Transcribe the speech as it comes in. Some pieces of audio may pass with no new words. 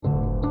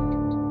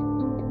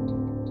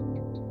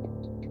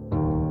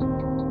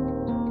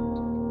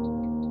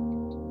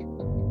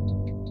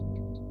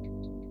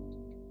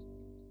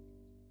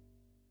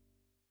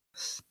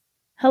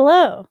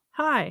Hello.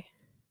 Hi.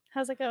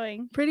 How's it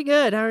going? Pretty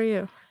good. How are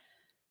you?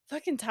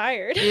 Fucking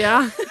tired.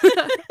 Yeah.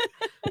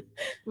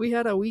 We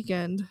had a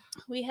weekend.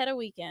 We had a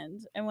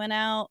weekend. I went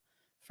out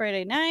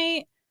Friday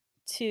night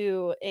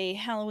to a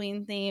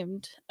Halloween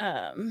themed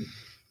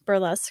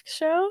burlesque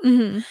show.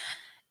 Mm-hmm.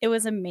 It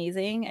was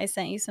amazing. I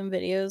sent you some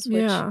videos,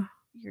 which Yeah.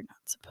 you're not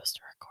supposed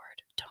to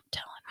record. Don't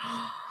tell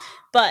him.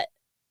 But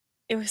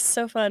it was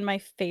so fun. My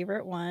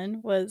favorite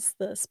one was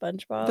the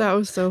SpongeBob. That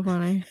was so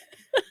funny.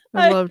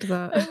 I loved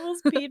that. I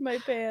almost peed my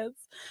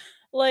pants.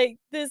 Like,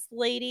 this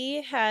lady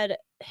had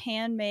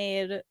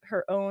handmade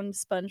her own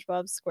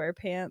SpongeBob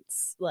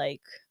SquarePants,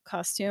 like,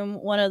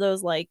 costume. One of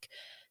those, like,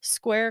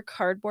 square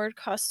cardboard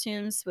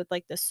costumes with,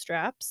 like, the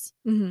straps.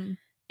 Mm-hmm.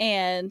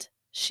 And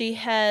she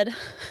had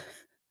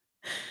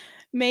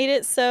made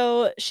it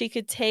so she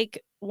could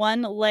take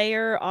one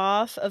layer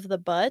off of the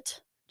butt,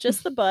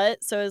 just the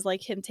butt. So it was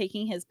like him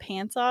taking his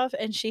pants off.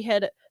 And she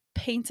had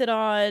painted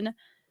on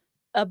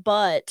a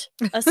butt,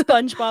 a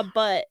SpongeBob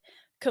butt,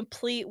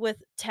 complete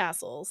with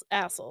tassels,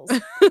 assholes.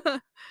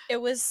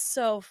 It was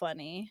so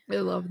funny. I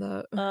love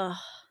that. Oh,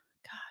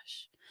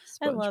 gosh.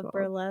 I love SpongeBob.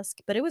 burlesque,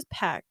 but it was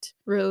packed.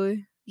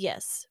 Really?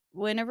 Yes.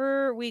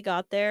 Whenever we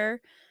got there,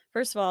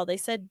 first of all, they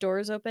said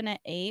doors open at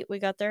 8. We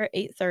got there at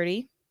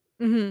 8:30.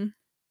 Mm-hmm.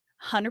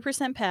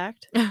 100%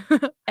 packed.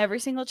 Every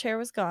single chair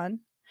was gone.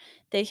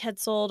 They had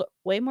sold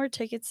way more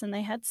tickets than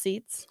they had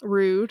seats.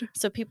 Rude.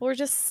 So people were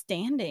just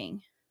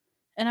standing.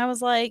 And I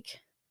was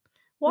like,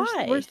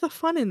 why? Where's the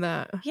fun in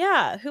that?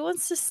 Yeah, who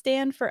wants to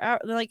stand for hours?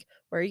 They're like,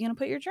 where are you going to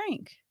put your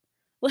drink?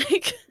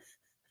 Like,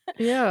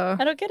 Yeah.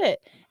 I don't get it.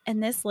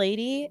 And this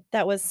lady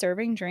that was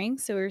serving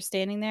drinks, so we were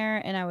standing there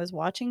and I was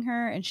watching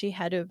her, and she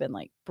had to have been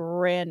like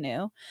brand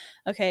new.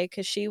 Okay,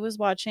 because she was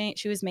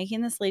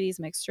making this lady's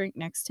mixed drink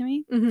next to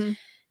me. Mm-hmm.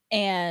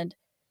 And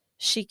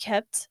she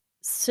kept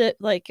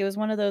like, it was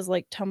one of those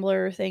like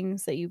tumbler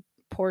things that you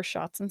pour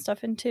shots and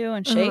stuff into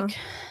and shake.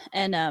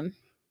 And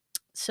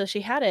so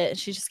she had it and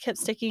she just kept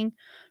sticking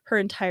her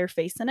entire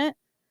face in it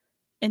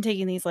and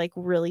taking these like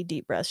really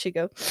deep breaths. She'd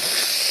go,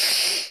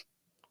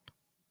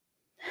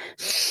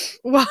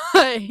 Why?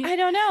 I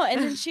don't know.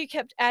 And then she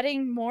kept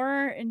adding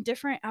more and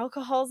different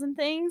alcohols and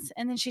things.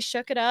 And then she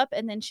shook it up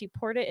and then she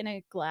poured it in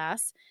a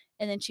glass.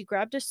 And then she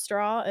grabbed a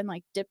straw and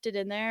like dipped it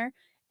in there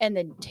and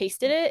then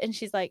tasted it. And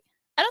she's like,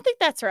 I don't think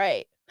that's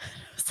right.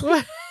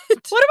 Like,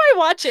 what am I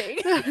watching?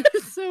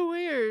 That's so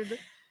weird.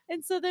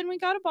 And so then we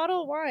got a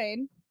bottle of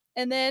wine.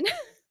 And then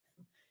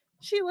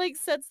she like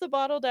sets the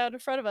bottle down in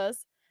front of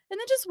us and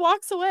then just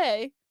walks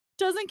away.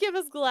 Doesn't give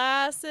us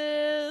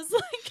glasses.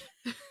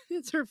 Like,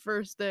 It's her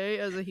first day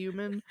as a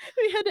human.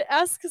 we had to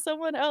ask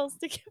someone else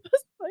to give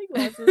us my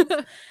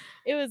glasses.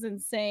 It was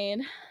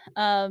insane.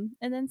 And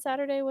then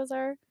Saturday was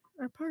our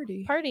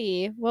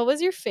party. What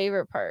was your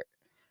favorite part?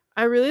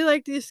 I really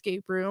liked the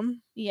escape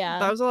room. Yeah.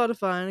 That was a lot of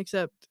fun,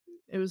 except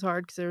it was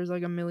hard because there was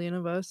like a million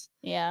of us.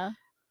 Yeah.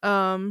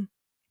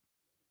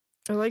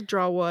 I like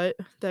Draw What,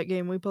 that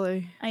game we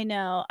play. I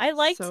know. I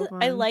like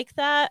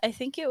that. I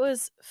think it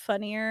was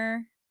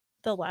funnier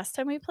the last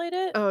time we played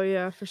it. Oh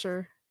yeah, for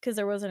sure. Because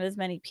there wasn't as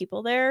many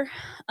people there.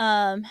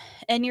 And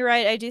you're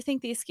right. I do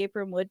think the escape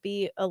room would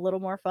be a little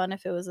more fun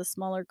if it was a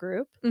smaller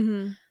group.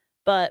 Mm-hmm.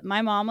 But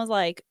my mom was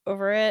like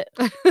over it.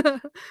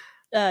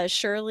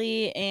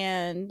 Shirley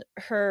and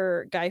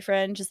her guy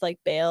friend just like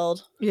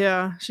bailed.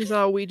 Yeah, she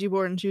saw a Ouija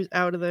board and she was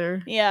out of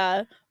there.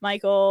 Yeah,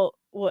 Michael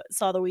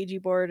saw the Ouija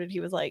board and he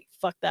was like,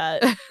 fuck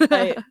that.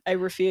 I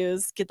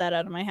refuse. Get that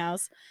out of my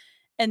house.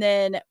 And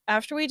then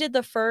after we did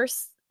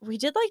we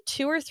did like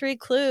 2 or 3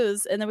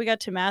 clues and then we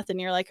got to math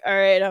and you're like, all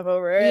right, I'm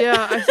over it.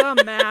 Yeah, I saw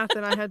math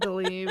and I had to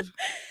leave.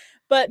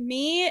 But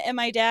me and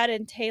my dad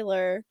and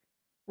Taylor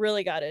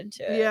really got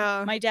into it.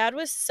 Yeah. My dad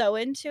was so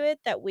into it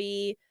that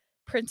we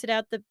printed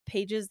out the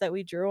pages that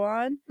we drew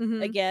on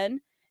again,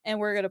 and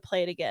we're going to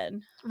play it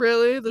again.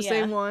 Really? The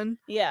same one?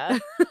 Yeah.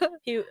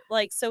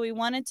 So we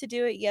wanted to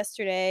do it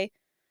yesterday.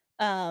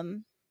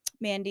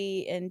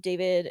 Mandy and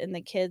David and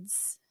the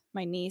kids,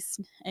 my niece,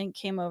 and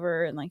came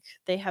over and like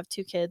they have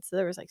 2 kids. So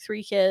there was like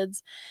 3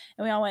 kids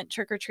and we all went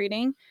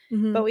trick-or-treating.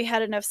 But we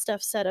had enough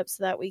stuff set up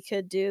so that we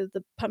could do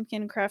the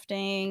pumpkin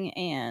crafting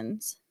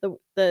and the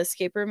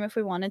escape room if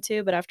we wanted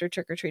to. But after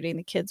trick-or-treating,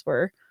 the kids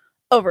were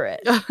over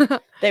it.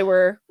 They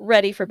were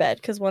ready for bed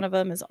because one of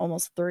them is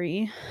almost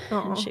 3.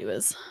 And she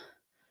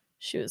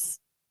was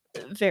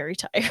very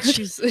tired.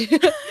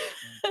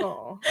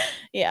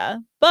 Yeah.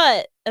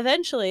 But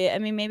eventually, I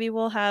mean, maybe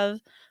we'll have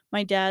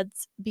my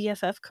dad's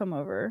BFF come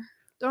over.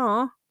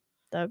 Aw.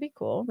 That would be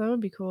cool. That would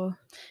be cool.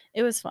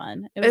 It was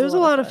fun. It was a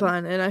lot of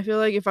fun. And I feel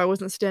like if I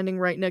wasn't standing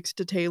right next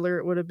to Taylor,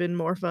 it would have been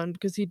more fun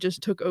because he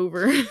just took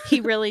over. He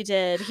really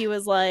did. He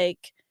was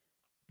like,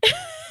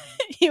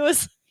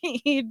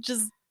 he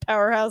just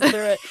powerhouse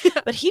through it.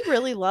 Yeah. But he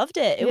really loved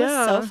it. It was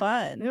so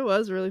fun. It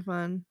was really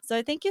fun. So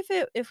I think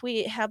if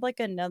we had like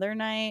another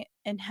night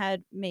and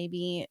had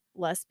maybe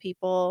less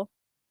people,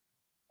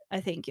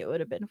 I think it would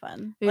have been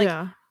fun. Like,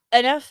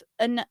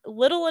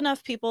 little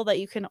enough people that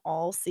you can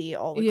all see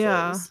all the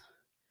clues.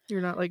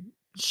 You're not like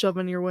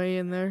shoving your way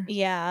in there.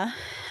 Yeah.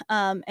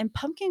 And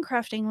pumpkin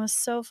crafting was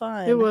so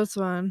fun. It was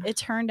fun. It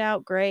turned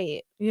out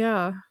great.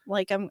 Yeah.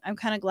 Like, I'm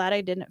kind of glad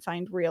I didn't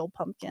find real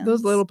pumpkins.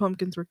 Those little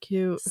pumpkins were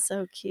cute.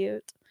 So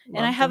cute. Loved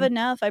and I have them.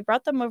 enough. I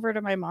brought them over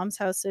to my mom's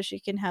house so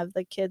she can have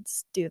the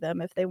kids do them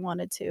if they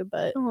wanted to,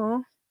 but Aw.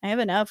 I have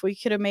enough. We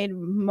could have made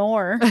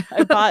more.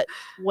 I bought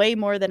way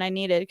more than I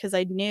needed because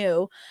I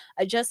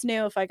just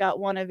knew if I got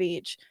one of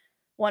each,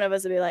 one of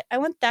us would be like, I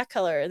want that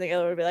color. And the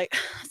other would be like,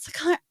 that's the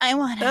color I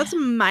want. That's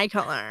my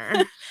color.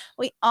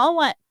 We all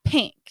want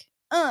pink.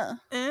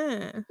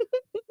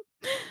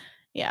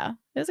 Yeah.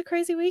 It was a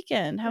crazy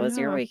weekend. How was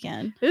your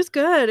weekend? It was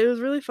good. It was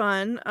really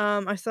fun.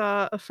 I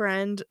saw a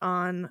friend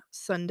on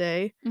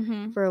Sunday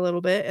for a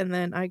little bit, and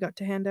then I got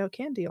to hand out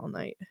candy all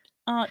night.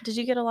 Did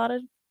you get a lot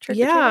of trick or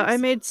Yeah, treaters? I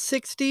made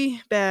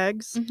 60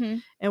 bags,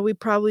 and we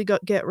probably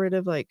get rid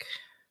of like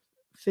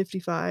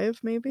 55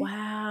 maybe.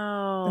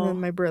 Wow. And then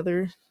my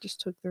brother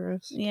just took the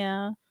rest.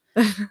 Yeah.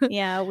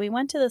 Yeah, we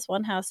went to this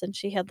one house and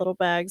she had little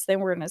bags. They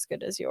weren't as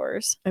good as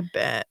yours. I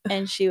bet.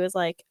 And she was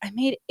like, I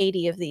made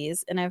 80 of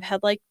these and I've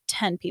had like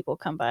 10 people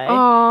come by.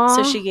 Aww.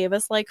 So she gave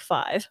us like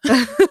 5.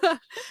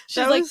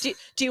 She's like,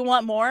 do you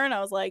want more? And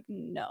I was like,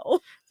 no.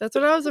 That's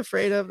what I was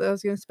afraid of, that I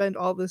was going to spend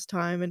all this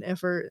time and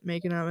effort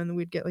making them and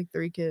we'd get like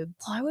 3 kids.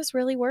 Well, I was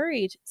really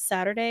worried.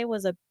 Saturday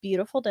was a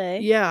beautiful day.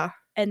 Yeah.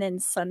 And then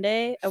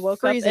Sunday, I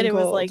woke up and it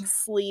was like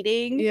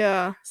sleeting.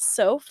 Yeah.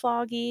 So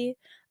foggy.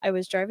 I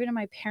was driving to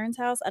my parents'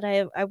 house and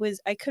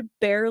I could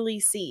barely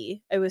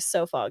see. It was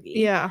so foggy.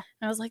 Yeah. And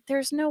I was like,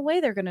 there's no way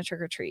they're gonna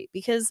trick or treat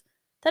because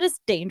that is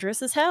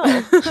dangerous as hell.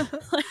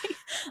 Like,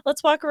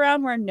 let's walk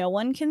around where no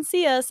one can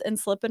see us and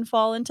slip and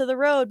fall into the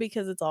road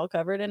because it's all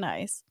covered in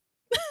ice.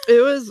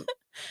 It was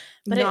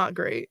not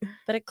great.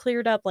 But it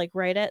cleared up like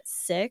right at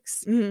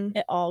 6.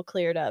 It all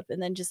cleared up.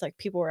 And then just like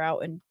people were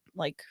out and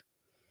like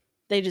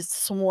they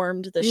just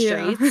swarmed the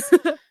streets.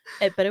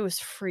 But it was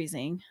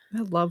freezing.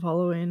 I love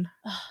Halloween.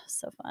 Oh,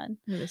 so fun.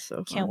 It is so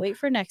fun. Can't wait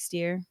for next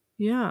year.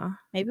 Yeah.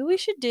 Maybe we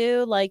should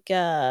do like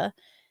a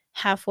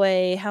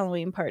halfway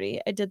Halloween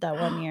party. I did that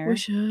one year. We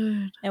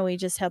should. And we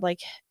just had like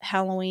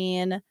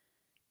Halloween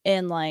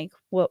in like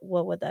what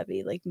would that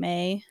be? Like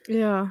May?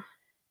 Yeah.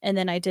 And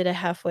then I did a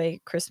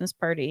halfway Christmas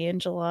party in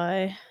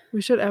July.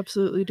 We should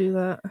absolutely do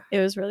that. It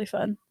was really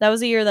fun. That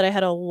was a year that I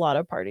had a lot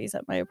of parties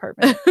at my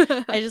apartment.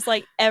 I just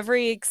like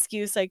every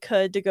excuse I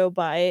could to go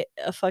buy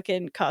a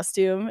fucking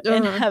costume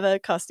and have a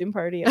costume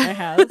party at my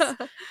house.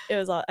 It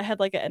was all, I had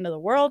like an end of the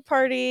world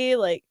party,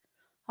 like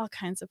all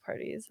kinds of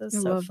parties. It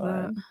was so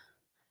fun. That.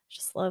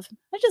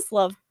 I just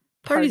love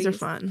parties are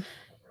fun.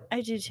 I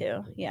do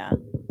too. Yeah.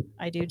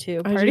 I do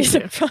too. Parties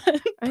are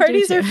fun.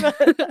 Parties are fun.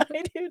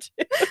 I do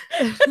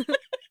too.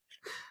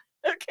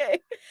 Okay.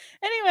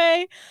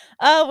 Anyway,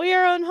 we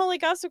are on Holy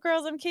Gossip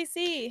Girls. I'm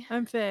Casey.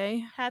 I'm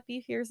Faye.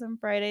 Happy Fearsome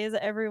Fridays,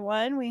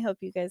 everyone. We hope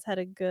you guys had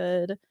a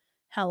good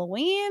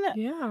Halloween.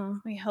 Yeah.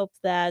 We hope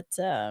that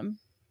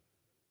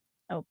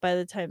by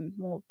the time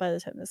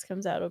this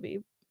comes out, it'll be,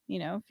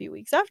 a few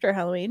weeks after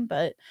Halloween,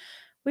 but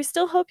we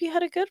still hope you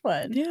had a good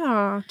one.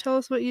 Yeah. Tell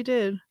us what you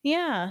did.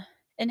 Yeah.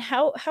 And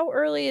how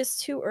early is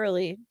too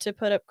early to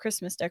put up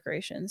Christmas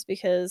decorations?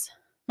 Because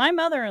my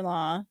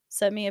mother-in-law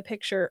sent me a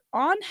picture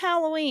on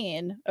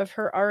Halloween of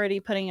her already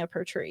putting up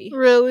her tree.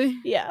 Really?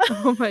 Yeah.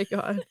 Oh my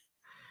God.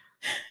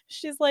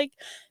 She's like,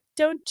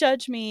 don't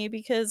judge me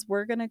because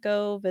we're going to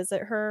go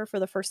visit her for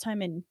the first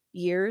time in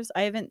years.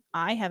 I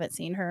haven't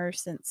seen her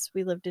since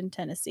we lived in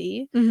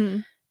Tennessee.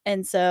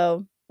 And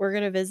so we're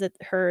going to visit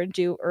her and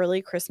do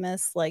early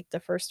Christmas, like the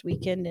first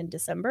weekend in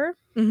December.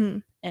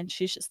 And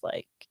she's just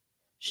like,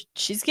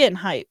 she's getting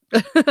hype.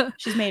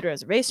 She's made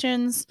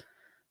reservations.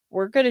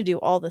 We're going to do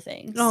all the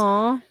things.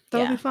 Aw,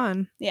 that'll be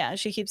fun. Yeah,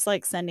 she keeps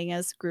like sending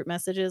us group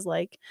messages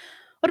like,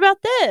 what about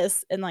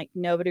this? And like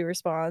nobody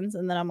responds.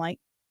 And then I'm like,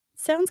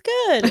 sounds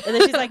good. And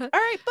then she's like, all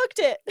right,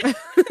 booked it.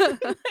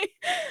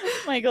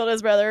 My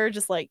oldest brother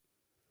just like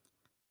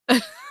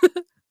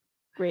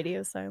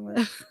radio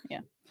silence. Yeah.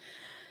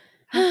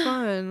 Have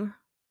fun.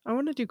 I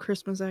want to do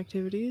Christmas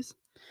activities.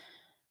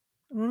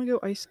 I want to go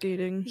ice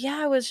skating. Yeah,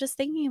 I was just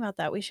thinking about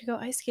that. We should go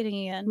ice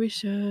skating again. We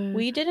should.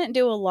 We didn't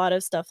do a lot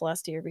of stuff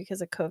last year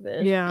because of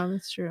COVID. Yeah,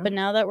 that's true. But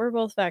now that we're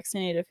both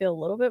vaccinated, I feel a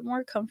little bit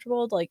more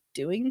comfortable like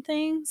doing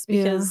things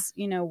because,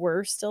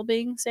 we're still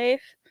being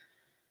safe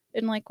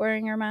and like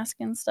wearing our mask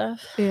and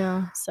stuff.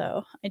 Yeah.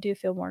 So I do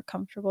feel more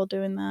comfortable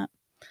doing that.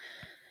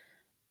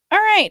 All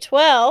right.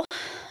 Well,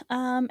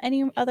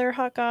 any other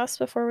hot goss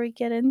before we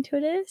get into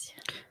it?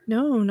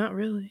 No, not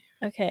really.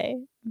 Okay.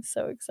 I'm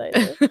so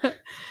excited.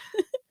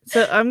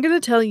 So I'm going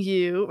to tell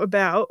you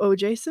about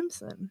O.J.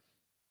 Simpson.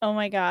 Oh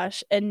my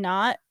gosh. And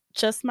not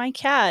just my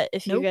cat,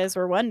 if you guys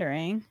were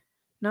wondering.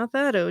 Not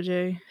that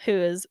O.J. Who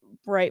is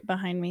right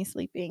behind me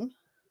sleeping.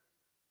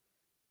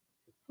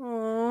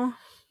 Aww.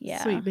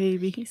 Yeah. Sweet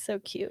baby. He's so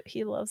cute.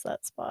 He loves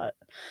that spot.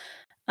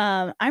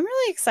 I'm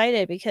really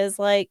excited because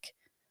like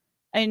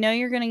I know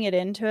you're going to get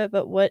into it,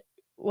 but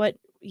what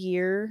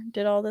year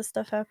did all this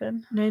stuff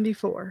happen?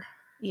 94.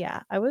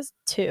 Yeah, I was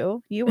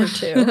 2. You were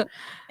 2.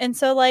 And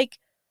so like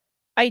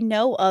I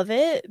know of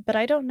it, but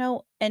I don't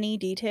know any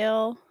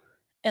detail,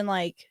 and,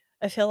 like,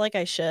 I feel like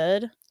I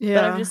should, but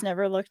I've Yeah. just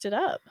never looked it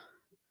up.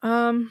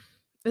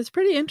 It's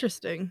pretty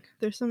interesting.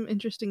 There's some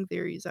interesting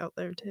theories out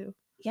there too.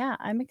 Yeah,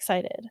 I'm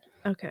excited.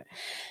 Okay.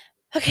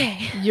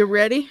 Okay. You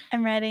ready?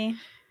 I'm ready.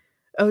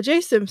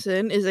 O.J.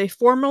 Simpson is a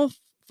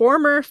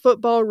former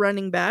football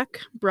running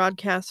back,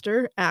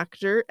 broadcaster,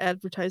 actor,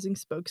 advertising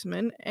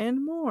spokesman,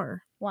 and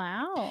more.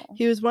 Wow.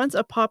 He was once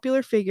a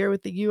popular figure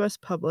with the U.S.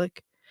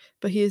 public,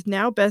 but he is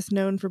now best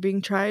known for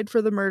being tried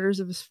for the murders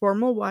of his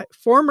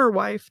former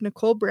wife,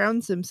 Nicole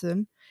Brown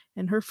Simpson,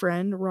 and her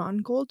friend, Ron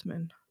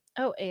Goldman.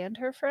 Oh, and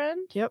her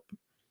friend? Yep.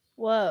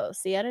 Whoa,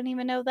 see, I didn't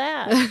even know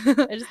that.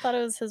 I just thought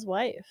it was his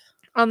wife.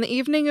 On the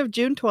evening of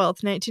June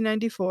 12th,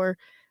 1994,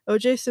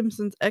 O.J.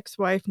 Simpson's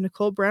ex-wife,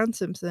 Nicole Brown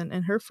Simpson,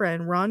 and her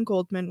friend, Ron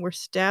Goldman, were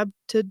stabbed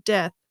to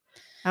death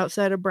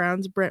outside of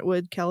Brown's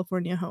Brentwood,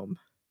 California home.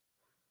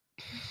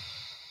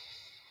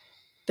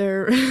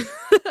 Their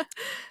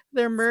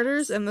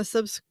murders and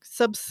the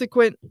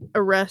subsequent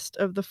arrest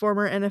of the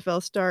former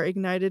NFL star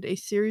ignited a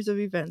series of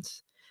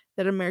events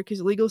that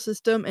America's legal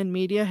system and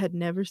media had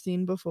never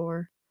seen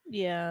before.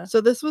 Yeah.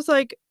 So this was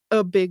like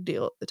a big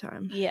deal at the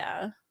time.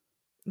 Yeah.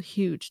 A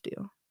huge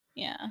deal.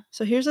 Yeah.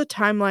 So here's a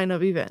timeline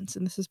of events,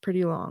 and this is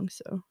pretty long,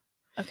 so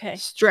okay.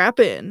 Strap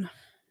in.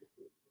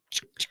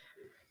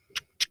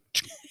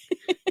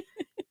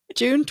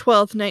 June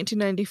 12th,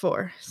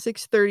 1994,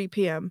 6:30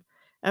 p.m.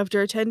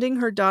 After attending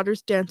her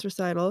daughter's dance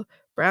recital,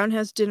 Brown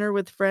has dinner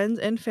with friends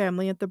and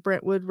family at the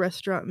Brentwood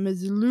restaurant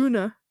Ms.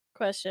 Luna.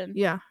 Question.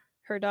 Yeah.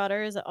 Her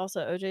daughter, is it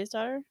also OJ's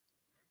daughter?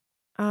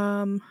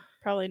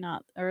 Probably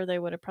not, or they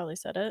would have probably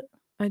said it.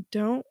 I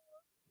don't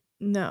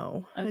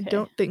know. Okay. I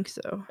don't think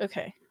so.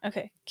 Okay.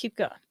 Keep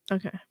going.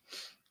 Okay.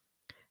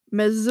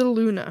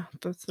 Mezzaluna,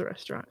 that's the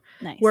restaurant.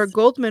 Nice. Where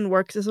Goldman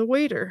works as a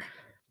waiter.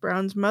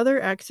 Brown's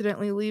mother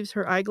accidentally leaves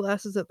her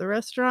eyeglasses at the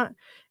restaurant,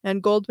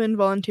 and Goldman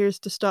volunteers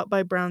to stop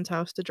by Brown's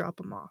house to drop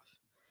them off.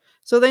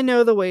 So they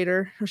know the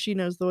waiter, or she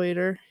knows the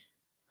waiter.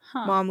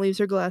 Huh. Mom leaves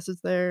her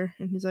glasses there,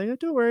 and he's like, oh,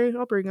 don't worry,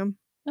 I'll bring them.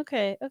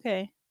 Okay.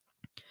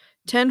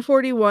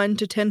 10:41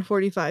 to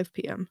 10:45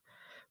 p.m.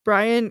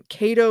 Brian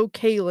Cato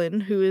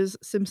Kalin, who is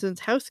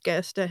Simpson's house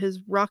guest at his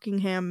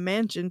Rockingham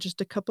mansion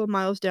just a couple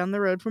miles down the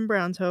road from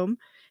Brown's home,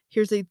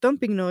 hears a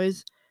thumping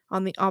noise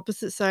on the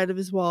opposite side of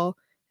his wall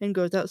and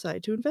goes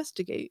outside to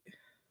investigate.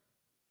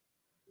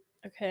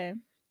 Okay.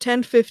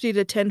 10:50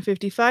 to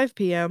 10:55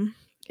 p.m.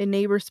 A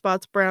neighbor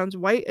spots Brown's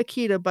white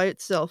Akita by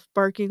itself,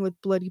 barking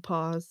with bloody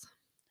paws.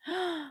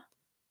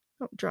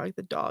 Don't drag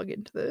the dog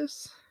into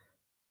this.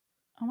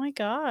 Oh my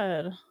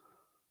god.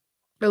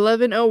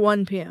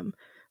 11:01 p.m.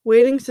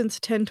 Waiting since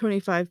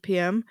 10:25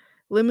 p.m.,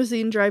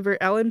 limousine driver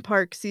Alan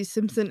Park sees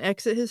Simpson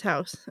exit his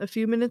house. A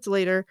few minutes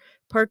later,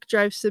 Park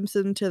drives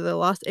Simpson to the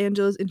Los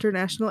Angeles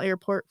International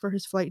Airport for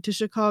his flight to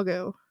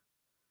Chicago.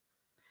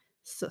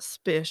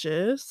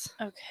 Suspicious.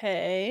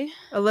 Okay.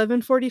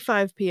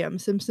 11:45 p.m.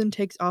 Simpson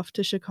takes off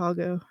to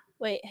Chicago.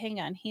 Wait, hang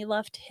on. He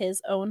left his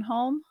own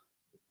home?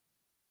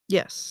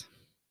 Yes.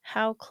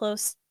 How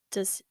close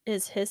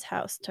is his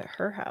house to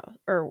her house?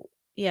 Or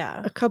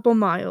yeah. A couple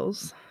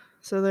miles.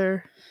 So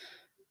they're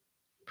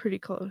pretty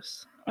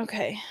close.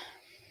 Okay.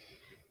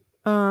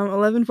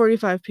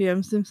 11:45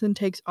 p.m. Simpson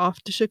takes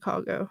off to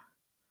Chicago.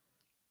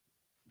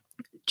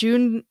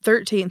 June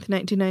 13th,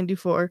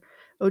 1994,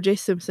 O.J.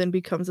 Simpson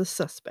becomes a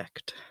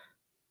suspect.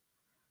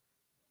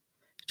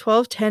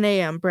 12:10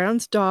 a.m.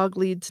 Brown's dog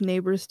leads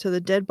neighbors to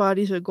the dead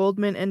bodies of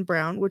Goldman and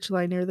Brown, which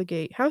lie near the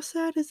gate. How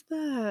sad is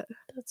that?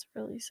 That's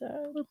really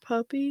sad. Poor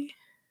puppy.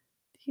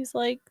 He's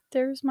like,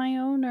 there's my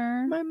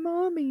owner. My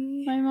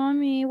mommy. My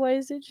mommy. Why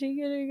isn't she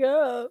getting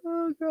up?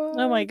 Oh, God.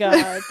 Oh, my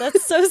God.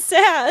 That's so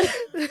sad.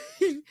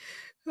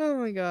 Oh,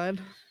 my God.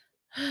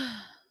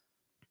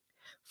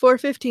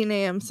 4:15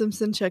 a.m.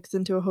 Simpson checks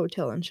into a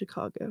hotel in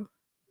Chicago.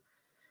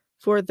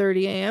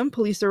 4:30 a.m.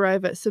 Police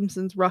arrive at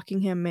Simpson's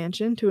Rockingham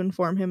mansion to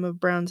inform him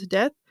of Brown's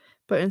death,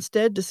 but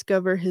instead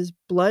discover his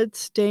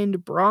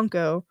blood-stained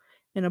Bronco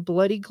and a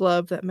bloody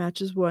glove that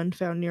matches one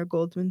found near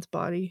Goldman's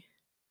body.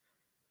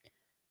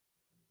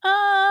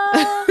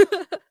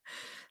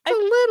 It's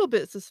a little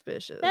bit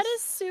suspicious. That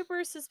is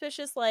super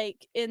suspicious.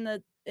 Like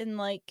it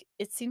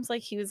seems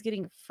like he was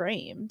getting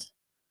framed.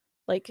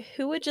 Like,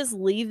 who would just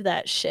leave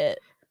that shit?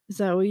 Is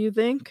that what you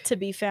think? To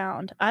be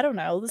found. I don't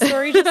know. The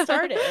story just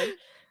started,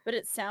 but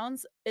it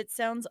sounds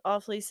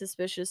awfully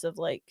suspicious of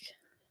like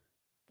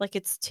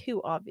it's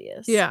too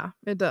obvious. Yeah,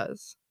 it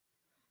does.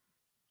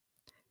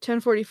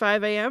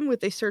 10:45 a.m.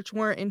 With a search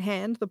warrant in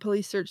hand, the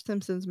police search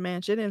Simpson's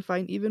mansion and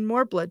find even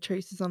more blood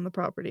traces on the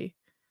property.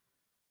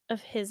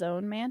 Of his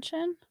own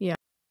mansion? Yeah.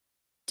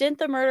 Didn't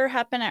the murder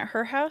happen at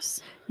her house?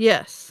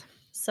 Yes.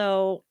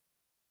 So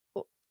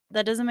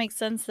that doesn't make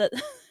sense that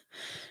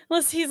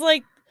unless he's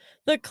like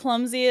the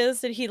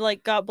clumsiest and he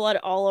like got blood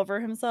all over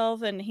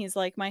himself and he's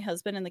like my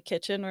husband in the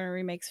kitchen whenever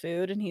he makes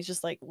food and he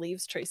just like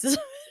leaves traces.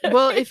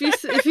 Well, if you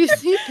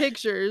see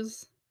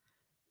pictures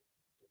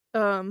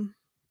of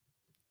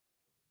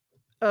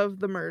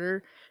the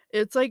murder,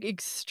 it's like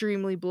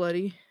extremely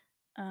bloody.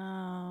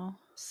 Oh.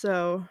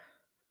 So,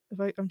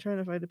 I'm trying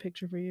to find a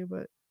picture for you,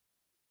 but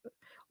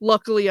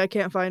luckily I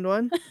can't find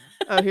one.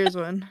 Oh, here's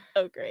one.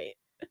 Oh, great.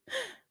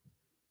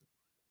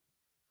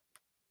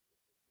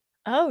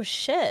 Oh,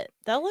 shit.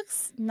 That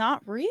looks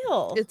not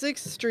real. It's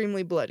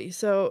extremely bloody.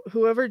 So,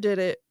 whoever did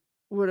it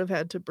would have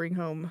had to bring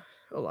home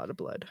a lot of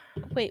blood.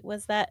 Wait,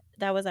 was that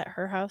was at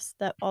her house?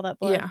 That all that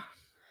blood? Yeah.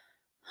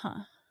 Huh.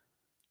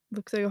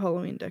 Looks like a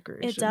Halloween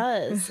decoration. It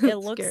does. It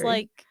looks scary.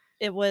 like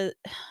it was,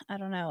 I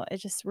don't know. It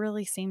just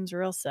really seems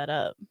real set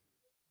up.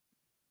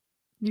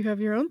 You have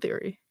your own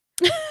theory.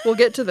 We'll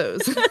get to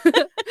those.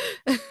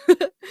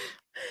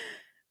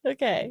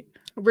 Okay.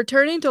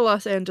 Returning to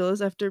Los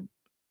Angeles after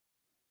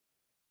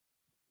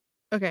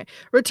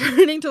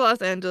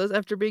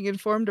being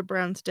informed of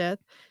Brown's death,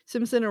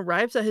 Simpson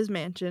arrives at his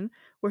mansion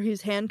where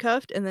he's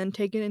handcuffed and then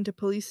taken to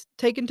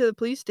the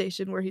police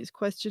station where he's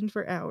questioned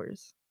for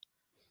hours.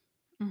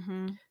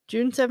 Mm-hmm.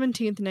 June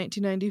 17th,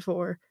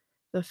 1994,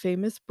 the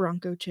famous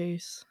Bronco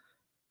chase.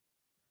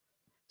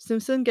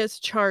 Simpson gets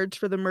charged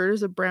for the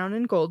murders of Brown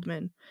and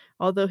Goldman.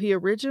 Although he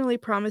originally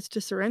promised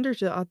to surrender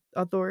to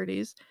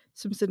authorities,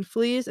 Simpson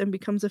flees and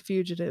becomes a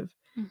fugitive.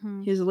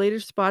 Mm-hmm. He is later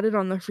spotted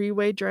on the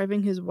freeway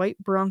driving his white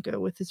Bronco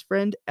with his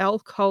friend Al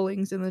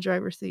Collings in the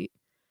driver's seat.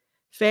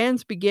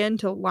 Fans began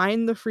to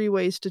line the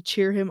freeways to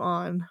cheer him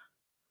on.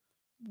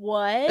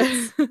 What?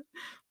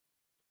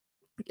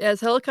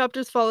 As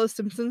helicopters follow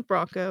Simpson's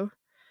Bronco,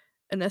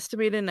 an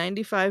estimated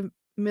 95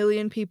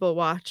 million people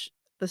watch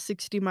the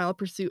 60-mile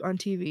pursuit on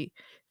TV,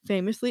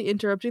 famously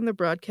interrupting the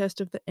broadcast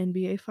of the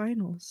NBA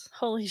Finals.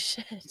 Holy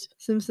shit.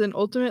 Simpson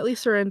ultimately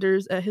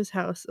surrenders at his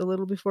house a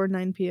little before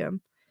 9 p.m.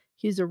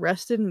 He's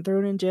arrested and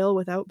thrown in jail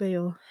without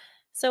bail.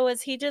 So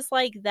was he just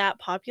like that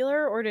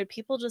popular, or did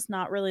people just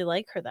not really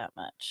like her that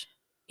much?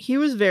 He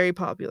was very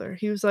popular.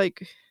 He was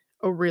like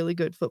a really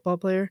good football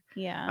player.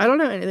 Yeah. I don't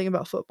know anything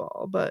about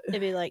football, but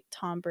It'd be like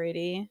Tom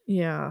Brady.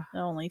 Yeah.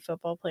 The only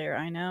football player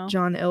I know.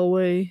 John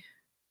Elway.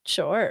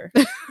 Sure.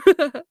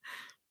 I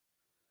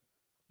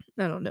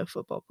don't know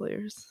football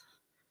players.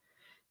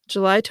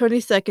 July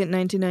 22nd,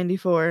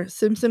 1994,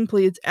 Simpson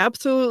pleads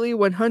absolutely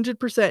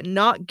 100%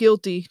 not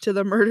guilty to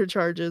the murder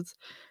charges.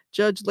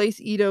 Judge Lace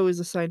Ito is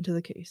assigned to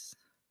the case.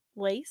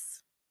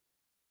 Lace?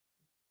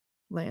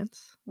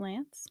 Lance?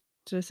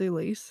 Did I say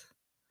Lace?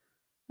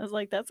 I was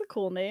like, that's a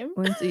cool name.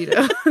 Lance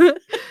Ito.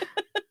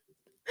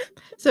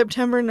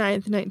 September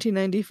 9th,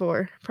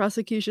 1994,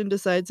 prosecution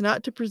decides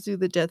not to pursue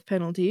the death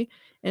penalty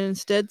and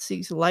instead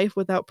seeks life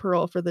without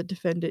parole for the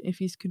defendant if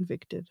he's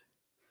convicted.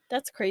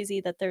 That's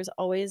crazy that there's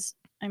always,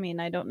 I mean,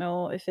 I don't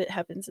know if it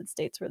happens in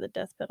states where the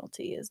death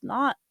penalty is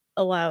not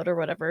allowed or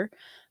whatever,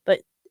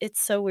 but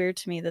it's so weird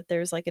to me that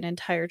there's like an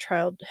entire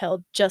trial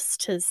held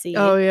just to see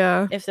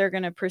if they're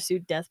going to pursue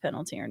death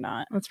penalty or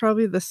not. That's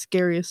probably the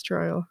scariest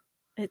trial.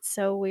 It's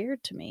so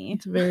weird to me.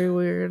 It's very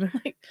weird.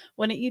 Like,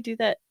 wouldn't you do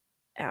that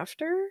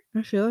after?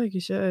 I feel like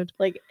you should.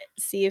 Like,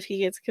 see if he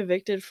gets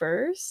convicted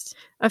first?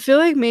 I feel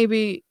like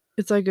maybe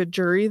it's like a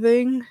jury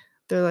thing.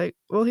 They're like,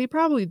 well, he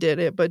probably did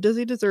it, but does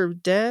he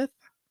deserve death?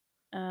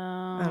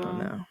 I don't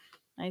know.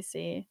 I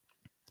see.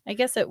 I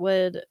guess it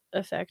would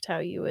affect how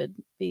you would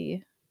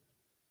be,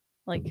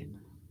 like,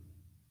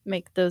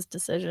 make those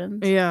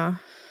decisions. Yeah.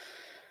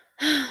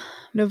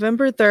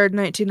 November 3rd,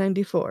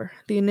 1994.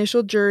 The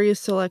initial jury is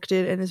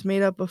selected and is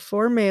made up of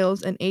 4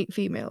 males and 8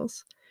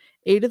 females.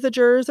 8 of the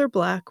jurors are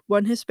black,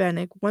 1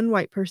 Hispanic, 1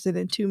 white person,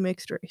 and 2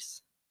 mixed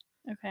race.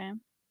 Okay.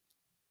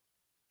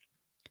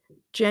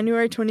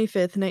 January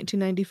 25th,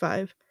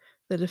 1995.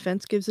 The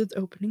defense gives its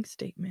opening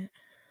statement.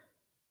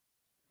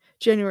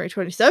 January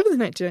 27th,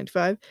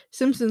 1995.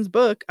 Simpson's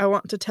book, I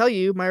Want to Tell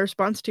You, My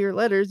Response to Your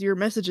Letters, Your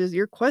Messages,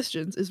 Your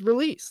Questions, is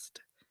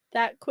released.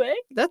 That quick?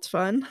 That's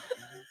fun.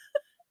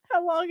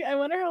 How long? I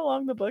wonder how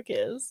long the book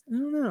is. I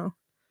don't know.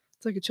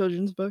 It's like a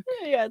children's book.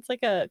 Yeah, it's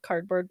like a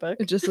cardboard book.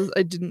 It just says,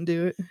 I didn't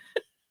do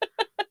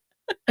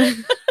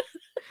it.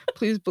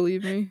 Please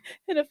believe me.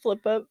 In a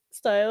flip-up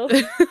style.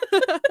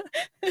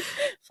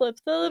 Flip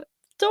the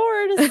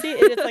door to see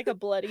it. It's like a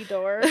bloody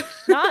door.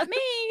 Not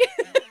me.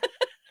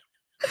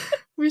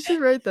 We should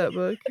write that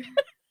book.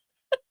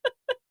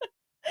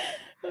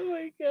 Oh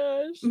my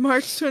gosh.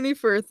 March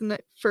 21st,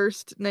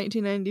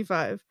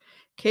 1995.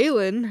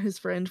 Kalen, his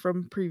friend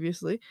from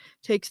previously,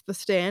 takes the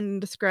stand and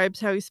describes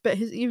how he spent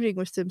his evening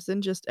with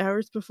Simpson just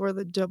hours before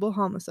the double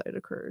homicide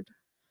occurred.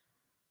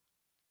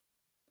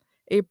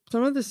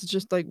 Some of this is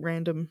just like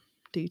random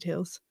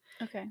details.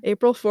 Okay.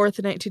 April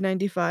 4th,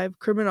 1995,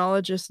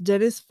 criminologist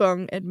Dennis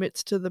Fung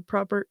admits that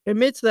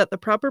the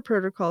proper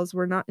protocols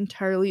were not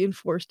entirely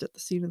enforced at the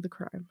scene of the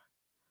crime.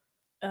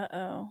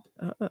 Uh-oh.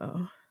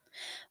 Uh-oh.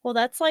 Well,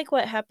 that's like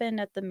what happened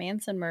at the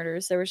Manson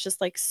murders. There was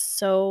just like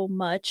so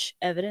much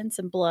evidence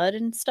and blood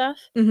and stuff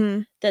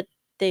that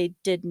they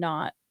did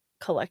not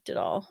collect it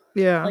all.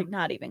 Yeah. Like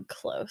not even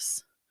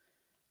close.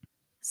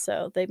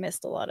 So they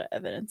missed a lot of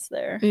evidence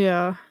there.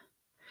 Yeah.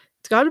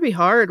 It's got to be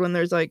hard when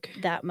there's like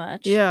that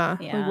much. Yeah.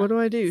 Like, what do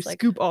I do? It's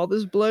Scoop all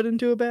this blood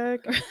into a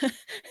bag?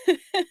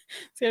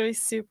 It's gonna be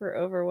super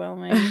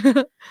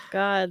overwhelming.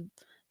 God,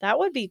 That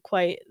would be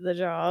quite the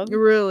job.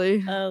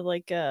 Really?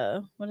 Like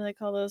what do they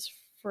call those?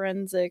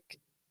 Forensic?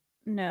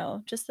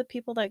 No, just the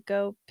people that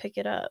go pick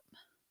it up.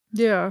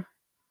 Yeah.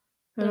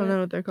 I don't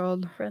know what they're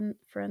called.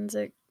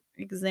 Forensic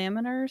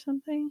examiner or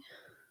something.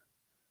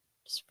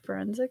 Just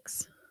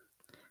forensics.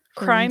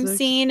 Crime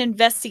scene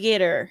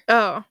investigator.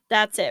 Oh,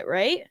 that's it,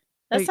 right?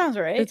 That sounds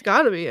right. It's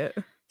got to be it.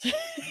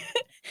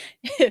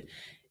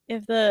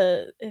 if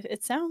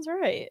it sounds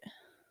right.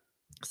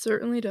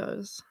 Certainly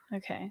does.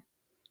 Okay.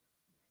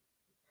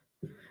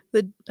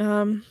 The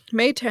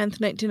May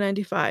 10th,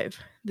 1995.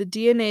 The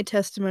DNA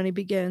testimony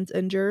begins,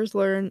 and jurors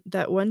learn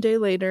one day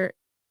later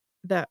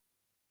that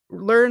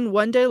 1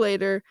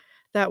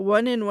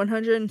 in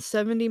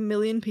 170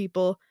 million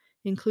people,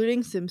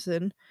 including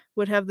Simpson,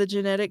 would have the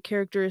genetic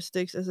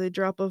characteristics as a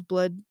drop of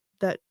blood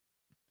that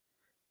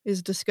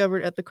is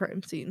discovered at the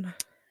crime scene.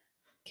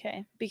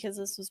 Okay, because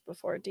this was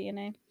before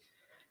DNA.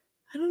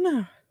 I don't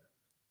know.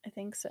 I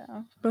think so.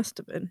 Must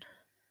have been.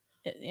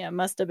 It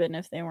must have been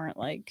if they weren't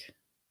like,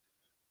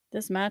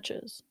 this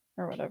matches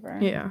or whatever.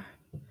 Yeah.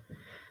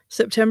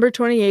 September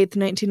 28th,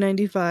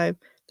 1995,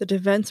 the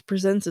defense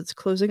presents its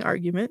closing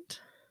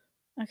argument.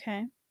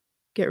 Okay.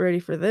 Get ready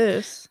for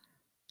this.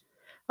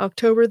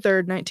 October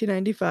 3rd,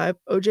 1995,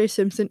 O.J.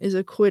 Simpson is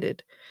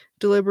acquitted.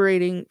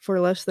 Deliberating for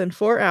less than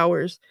 4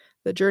 hours,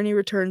 the jury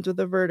returns with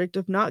a verdict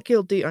of not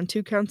guilty on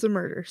 2 counts of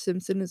murder.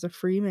 Simpson is a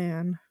free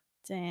man.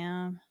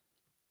 Damn.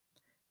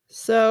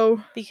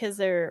 So... because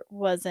there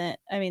wasn't,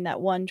 that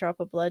one drop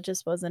of blood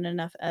just wasn't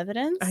enough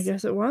evidence? I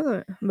guess it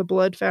wasn't. The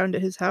blood found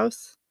at his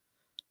house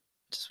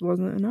just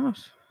wasn't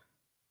enough.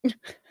 I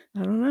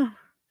don't know.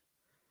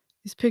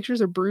 These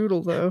pictures are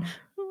brutal, though.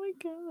 Oh my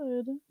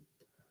god.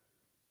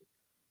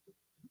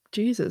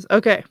 Jesus.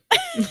 Okay.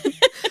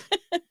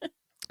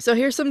 So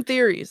here's some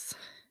theories.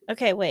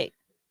 Okay, wait.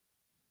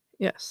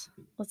 Yes.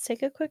 Let's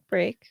take a quick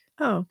break.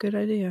 Oh, good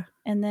idea.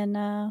 And then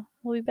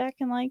we'll be back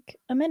in like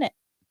a minute.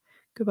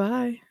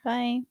 Goodbye.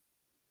 Bye.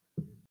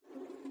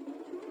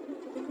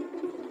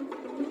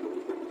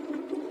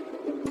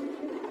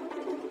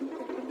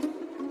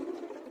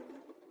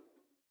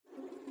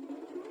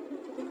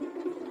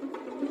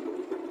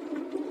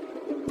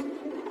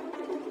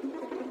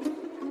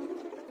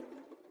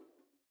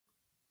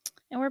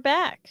 And we're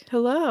back.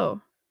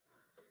 Hello.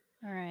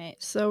 All right.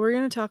 So we're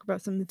going to talk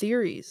about some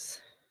theories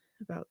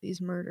about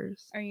these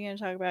murders. Are you going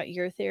to talk about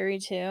your theory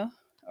too?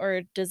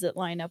 Or does it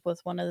line up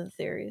with one of the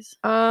theories?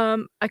 I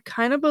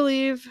kind of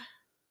believe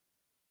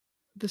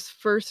this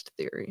first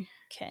theory.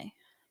 Okay.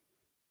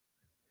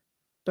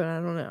 But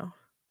I don't know.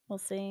 We'll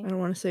see. I don't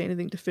want to say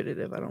anything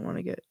definitive. I don't want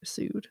to get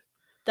sued.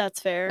 That's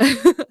fair.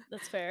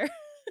 That's fair.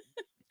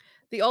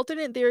 The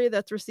alternate theory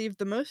that's received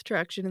the most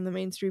traction in the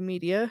mainstream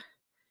media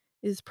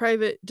is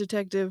Private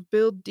Detective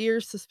Bill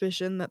Deer's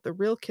suspicion that the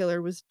real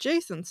killer was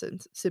Jason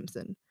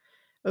Simpson,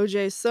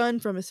 OJ's son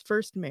from his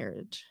first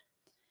marriage.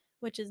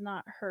 Which is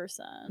not her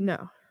son.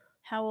 No.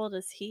 How old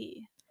is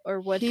he?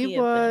 Or what he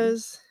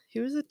was?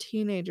 He was a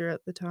teenager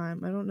at the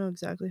time. I don't know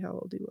exactly how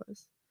old he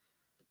was.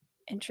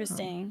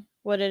 Interesting.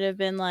 Would it have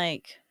been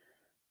like,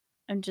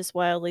 I'm just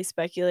wildly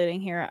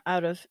speculating here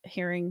out of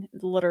hearing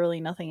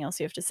literally nothing else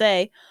you have to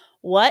say.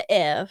 What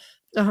if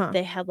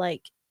they had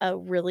like a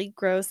really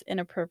gross,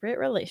 inappropriate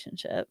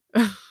relationship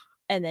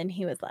and then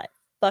he was like,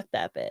 fuck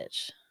that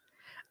bitch?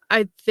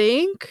 I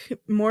think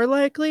more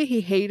likely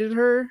he hated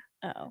her.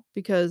 Oh.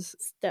 Because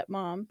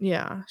stepmom.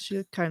 Yeah,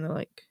 she kind of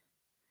like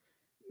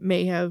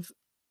may have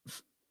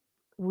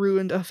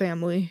ruined a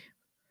family.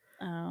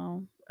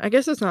 Oh. I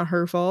guess it's not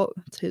her fault.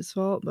 It's his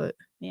fault, but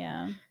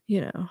yeah.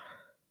 You know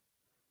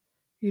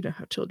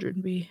how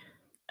children be.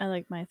 I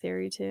like my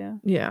theory too.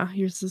 Yeah,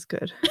 yours is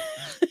good.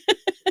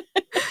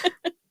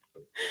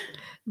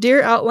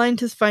 Deer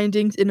outlined his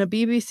findings in a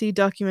BBC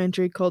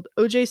documentary called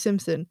O.J.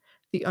 Simpson,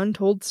 The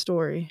Untold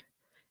Story,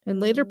 and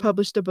later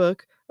published a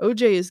book,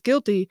 O.J. is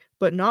Guilty,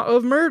 but Not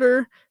of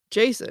Murder,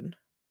 Jason.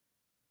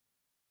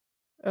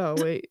 Oh,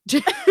 wait.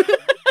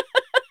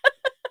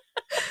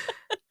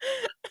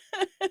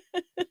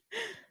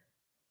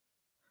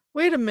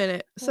 Wait a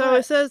minute. So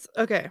It says,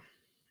 okay,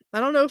 I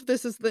don't know if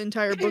this is the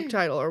entire book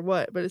title or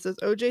what, but it says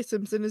O.J.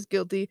 Simpson is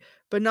guilty,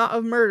 but not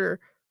of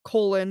murder,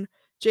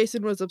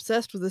 Jason was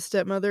obsessed with his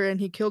stepmother and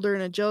he killed her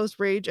in a jealous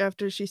rage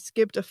after she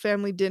skipped a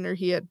family dinner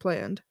he had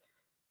planned.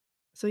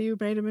 So you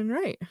might have been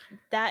right.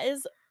 That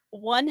is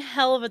one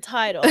hell of a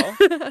title.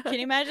 Can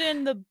you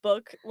imagine the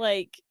book,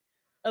 like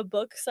a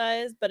book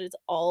size, but it's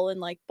all in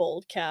like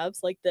bold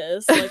caps like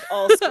this, like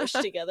all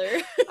squished together?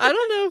 I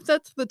don't know if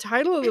that's the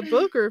title of the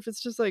book or if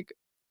it's just like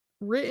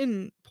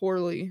written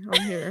poorly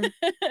on here.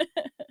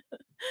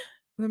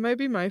 That might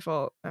be my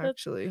fault,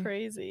 actually. That's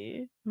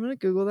crazy. I'm gonna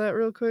Google that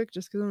real quick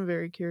just because I'm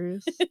very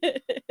curious.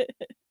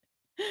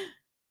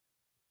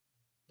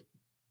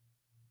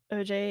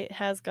 OJ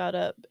has got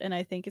up, and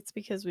I think it's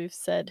because we've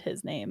said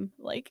his name.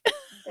 Like,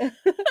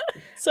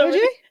 so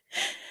OJ,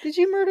 did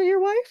you murder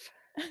your wife?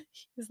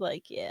 He's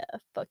like, yeah,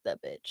 fuck that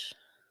bitch.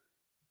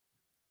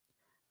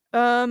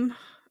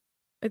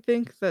 I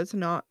think that's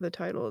not the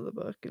title of the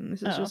book, and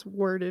this is just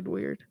worded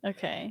weird.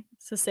 Okay.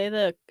 So say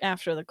the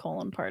after the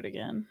colon part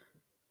again.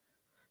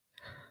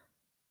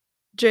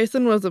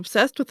 Jason was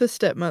obsessed with his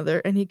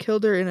stepmother, and he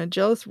killed her in a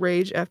jealous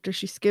rage after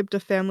she skipped a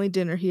family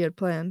dinner he had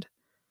planned.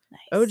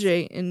 Nice.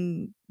 OJ,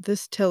 in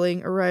this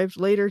telling, arrived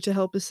later to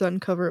help his son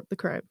cover up the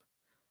crime.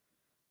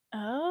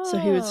 Oh. So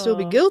he would still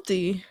be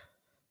guilty,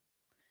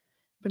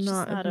 but Just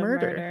not of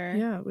murder.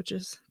 Yeah, which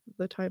is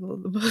the title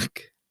of the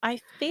book. I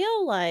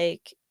feel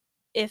like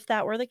if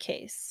that were the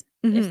case,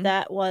 if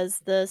that was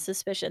the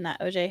suspicion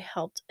that OJ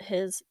helped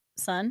his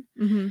son,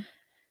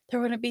 there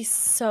wouldn't be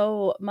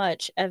so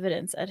much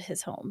evidence at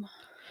his home.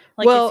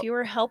 Like, if you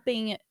were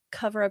helping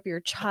cover up your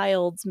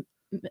child's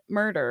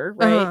murder,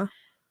 right?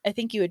 I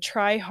think you would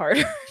try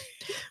harder.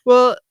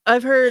 Well,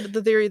 I've heard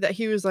the theory that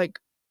he was, like,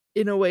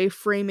 in a way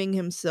framing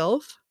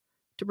himself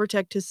to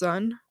protect his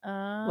son.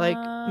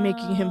 Like,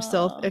 making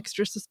himself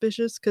extra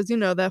suspicious. Because, you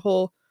know, that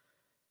whole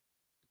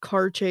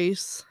car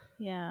chase.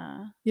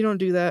 Yeah. You don't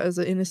do that as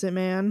an innocent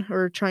man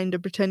or trying to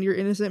pretend you're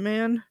innocent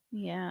man.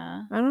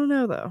 Yeah. I don't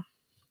know, though.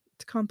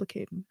 It's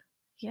complicated.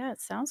 Yeah,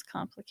 it sounds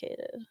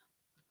complicated.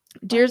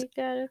 Dear's... Why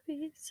you gotta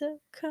be so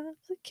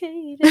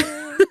complicated?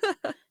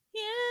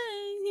 Yeah.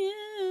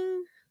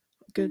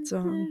 Good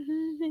song.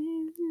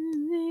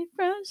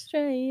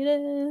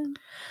 Frustrated.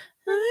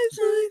 Eyes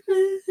like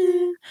this.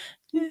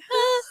 You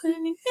help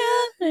and you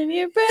cut and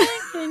you break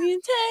and you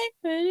take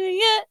and you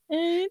get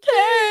and you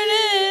turn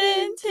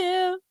it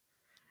into.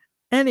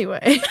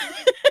 Anyway.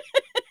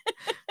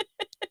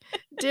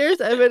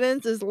 Dear's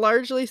evidence is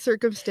largely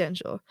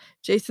circumstantial.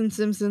 Jason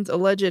Simpson's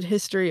alleged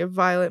history of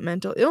violent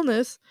mental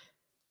illness.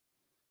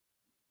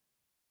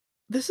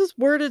 This is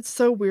worded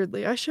so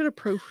weirdly. I should have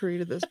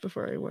proofreaded this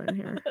before I went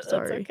here.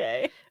 Sorry. That's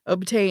okay.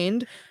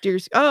 Obtained.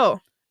 Dear's...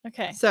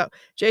 Okay. So,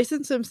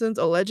 Jason Simpson's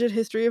alleged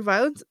history of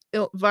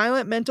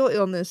violent mental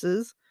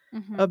illnesses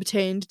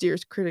obtained,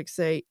 Dear's critics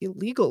say,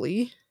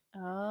 illegally.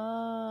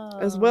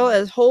 As well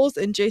as holes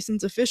in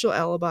Jason's official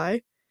alibi.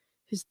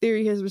 His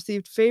theory has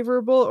received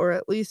favorable, or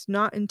at least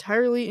not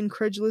entirely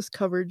incredulous,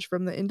 coverage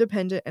from The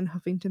Independent and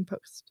Huffington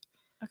Post.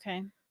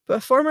 Okay.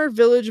 But former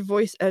Village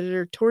voice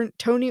editor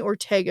Tony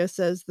Ortega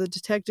says the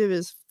detective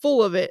is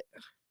full of it.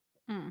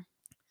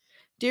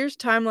 Dear's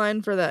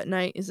timeline for that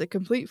night is a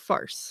complete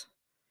farce.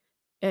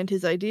 And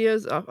his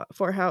ideas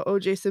for how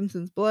O.J.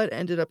 Simpson's blood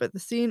ended up at the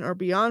scene are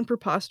beyond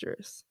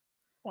preposterous.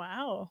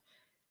 Wow.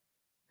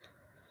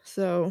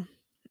 So,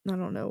 I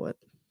don't know what...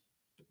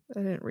 I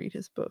didn't read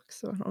his book,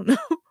 so I don't know.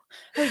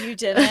 Oh, you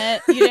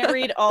didn't? You didn't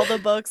read all the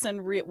books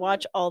and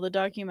watch all the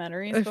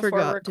documentaries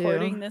before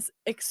recording this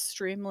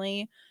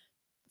extremely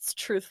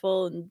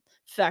truthful and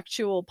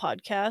factual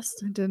podcast?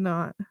 I did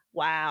not.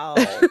 Wow.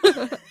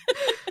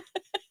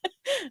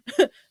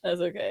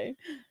 That's okay.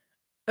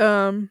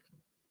 In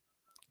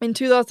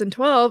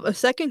 2012, a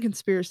second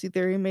conspiracy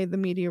theory made the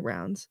media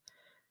rounds,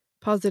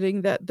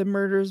 positing that the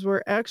murders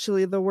were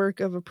actually the work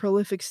of a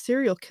prolific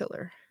serial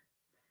killer.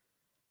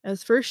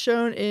 As first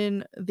shown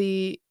in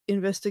the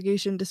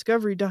Investigation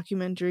Discovery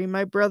documentary,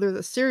 My Brother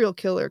the Serial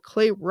Killer,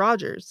 Clay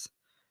Rogers,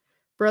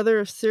 brother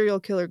of serial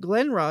killer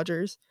Glenn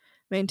Rogers,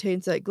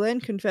 maintains that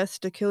Glenn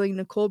confessed to killing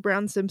Nicole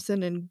Brown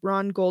Simpson and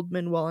Ron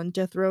Goldman while on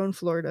death row in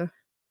Florida.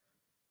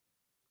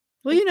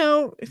 Well, you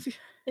know,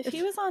 if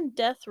he was on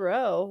death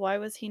row, why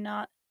was he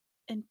not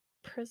in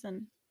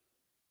prison?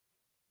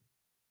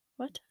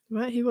 What?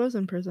 He was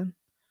in prison.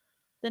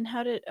 Then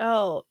how did...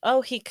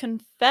 he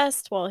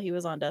confessed while he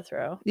was on death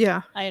row.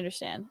 Yeah. I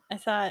understand. I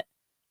thought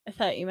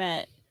you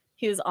meant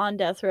he was on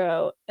death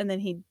row and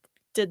then he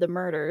did the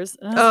murders.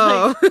 And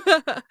I was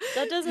like,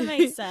 that doesn't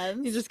make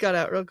sense. He just got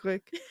out real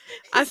quick.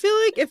 I feel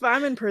like if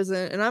I'm in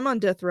prison and I'm on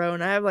death row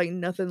and I have like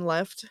nothing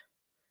left,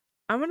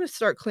 I'm going to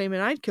start claiming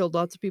I'd killed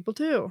lots of people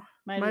too.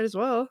 Might as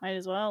well. Might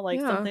as well.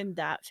 Like something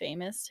that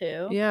famous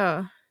too.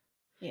 Yeah.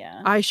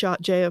 Yeah. I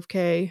shot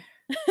JFK.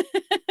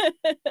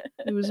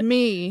 It was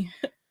me.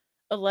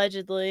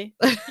 Allegedly.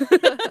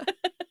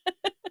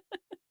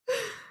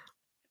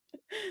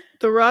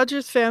 The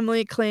Rogers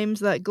family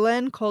claims that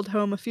Glenn called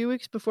home a few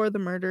weeks before the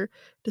murder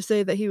to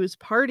say that he was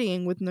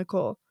partying with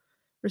Nicole.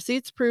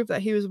 Receipts prove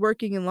that he was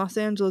working in Los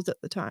Angeles at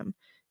the time.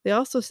 They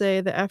also say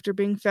that after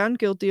being found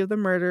guilty of the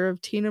murder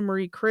of Tina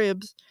Marie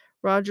Cribbs,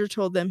 Roger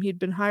told them he'd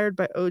been hired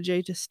by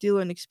OJ to steal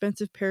an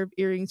expensive pair of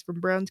earrings from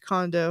Brown's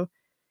condo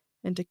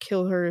and to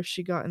kill her if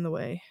she got in the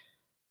way.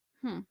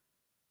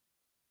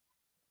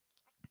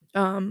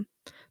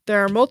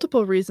 There are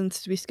multiple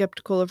reasons to be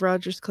skeptical of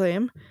Roger's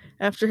claim.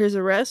 After his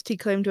arrest, he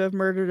claimed to have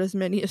murdered as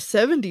many as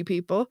 70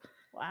 people.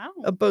 Wow.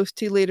 A boast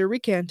he later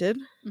recanted.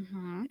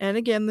 And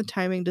again, the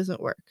timing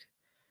doesn't work.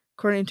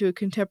 According to a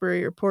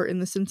contemporary report in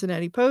the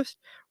Cincinnati Post,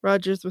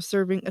 Rogers was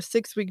serving a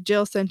 6-week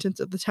jail sentence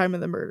at the time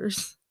of the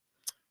murders.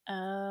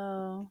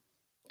 Oh.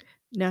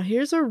 Now,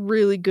 here's a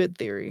really good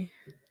theory.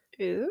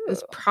 Ooh.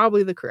 It's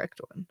probably the correct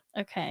one.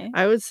 Okay.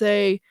 I would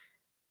say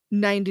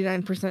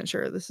 99%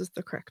 sure this is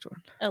the correct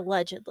one.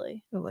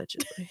 Allegedly.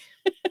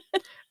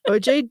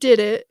 OJ did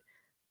it,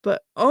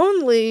 but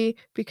only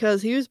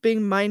because he was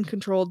being mind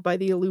controlled by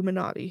the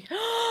Illuminati.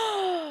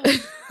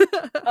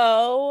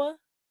 Oh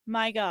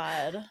my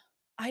God.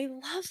 I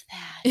love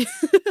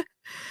that.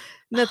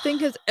 Nothing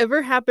has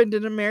ever happened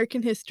in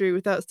American history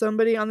without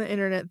somebody on the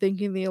internet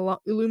thinking the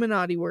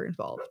Illuminati were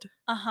involved.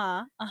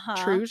 Uh-huh. Uh-huh.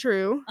 True,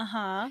 true.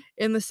 Uh-huh.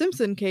 In the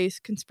Simpson case,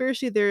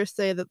 conspiracy theorists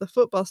say that the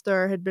football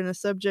star had been a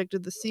subject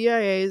of the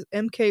CIA's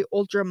MK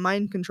Ultra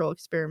mind control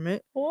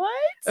experiment, What?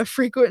 a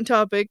frequent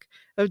topic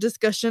of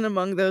discussion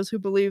among those who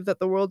believe that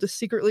the world is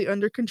secretly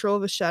under control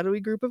of a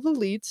shadowy group of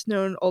elites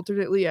known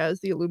alternately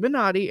as the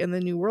Illuminati and the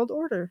New World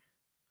Order.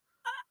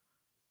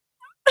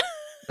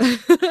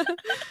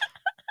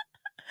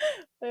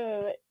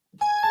 Wait.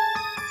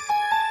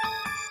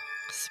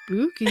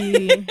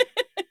 Spooky.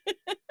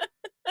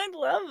 I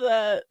love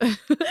that.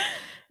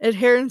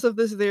 Adherents of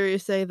this theory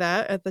say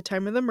that, at the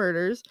time of the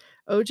murders,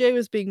 OJ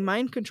was being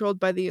mind controlled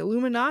by the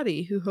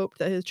Illuminati, who hoped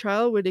that his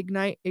trial would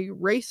ignite a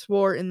race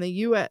war in the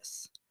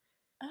U.S.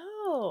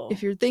 Oh.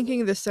 If you're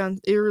thinking this sounds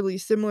eerily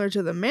similar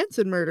to the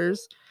Manson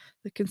murders,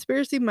 the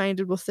conspiracy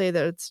minded will say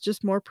that it's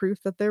just more proof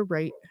that they're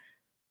right.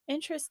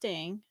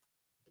 Interesting.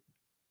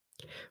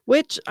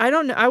 Which, I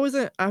don't know. I was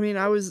a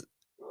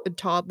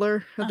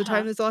toddler at the time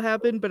Uh-huh. this all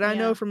happened, but I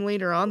know Yeah. from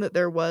later on that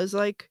there was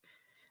like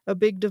a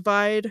big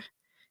divide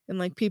and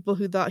like people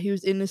who thought he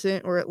was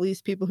innocent, or at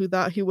least people who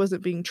thought he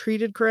wasn't being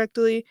treated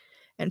correctly,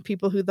 and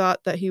people who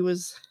thought that he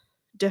was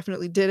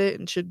definitely did it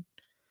and should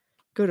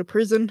go to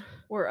prison.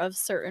 Or of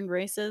certain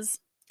races.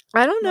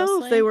 I don't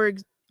know if they Mostly? were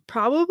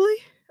probably,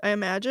 I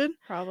imagine.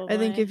 I think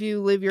Probably. if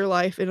you live your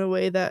life in a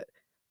way that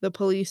the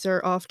police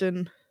are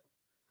often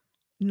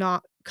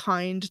not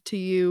kind to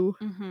you,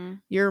 Mm-hmm.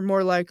 you're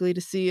more likely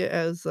to see it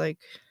as like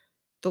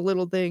the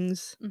little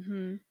things,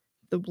 Mm-hmm.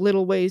 the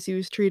little ways he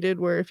was treated,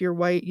 where if you're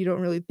white, you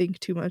don't really think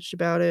too much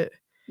about it.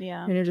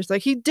 Yeah. And you're just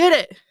like, he did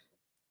it!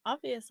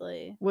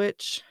 Obviously.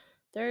 Which,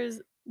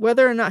 There's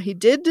whether or not he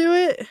did do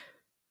it,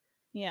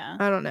 yeah.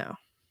 I don't know.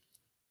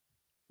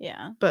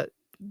 Yeah. But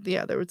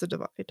yeah, there was a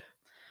divide.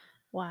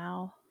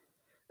 Wow.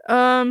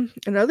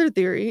 Another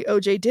theory,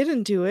 OJ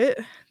didn't do it.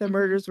 The Mhm.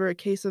 murders were a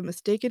case of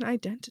mistaken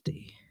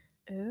identity.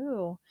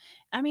 Ooh.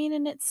 I mean,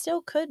 and it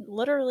still could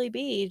literally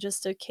be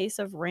just a case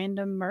of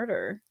random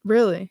murder.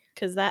 Really?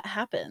 Because that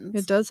happens.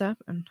 It does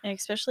happen. And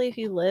especially if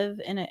you live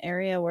in an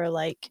area where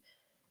like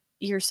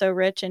you're so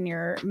rich and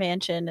your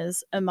mansion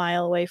is a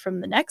mile away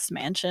from the next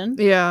mansion.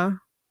 Yeah.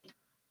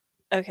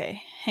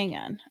 Okay, hang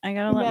on. I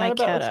gotta let my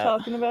cat out.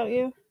 talking about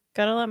you?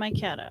 Gotta let my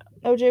cat out.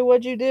 OJ,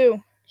 what'd you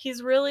do?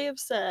 He's really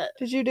upset.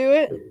 Did you do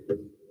it?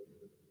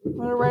 I'm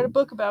gonna write a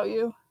book about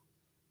you.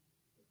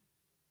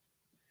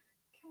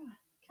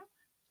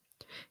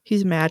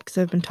 He's mad because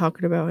I've been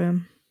talking about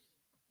him.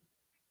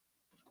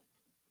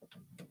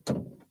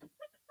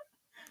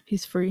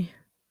 He's free.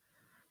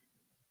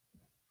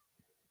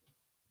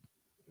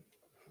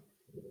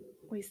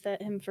 We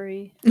set him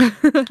free.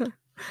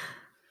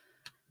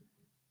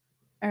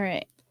 All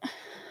right.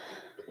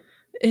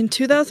 In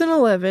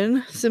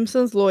 2011,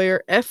 Simpson's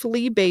lawyer F.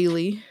 Lee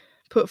Bailey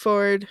put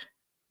forward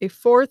a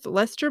fourth,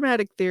 less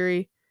dramatic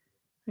theory.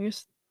 I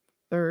guess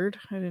third.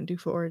 I didn't do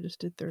 4, I just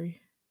did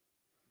 3.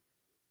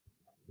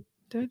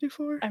 Did I do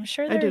 4? I'm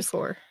sure I did there's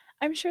 4.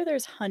 I'm sure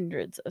there's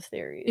hundreds of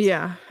theories.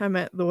 Yeah, I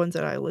meant the ones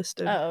that I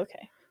listed. Oh,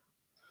 okay.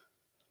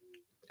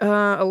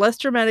 A less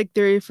dramatic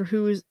theory for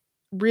who is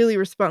really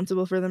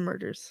responsible for the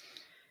murders.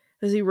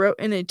 As he wrote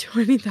in a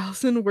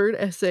 20,000-word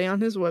essay on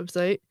his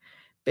website,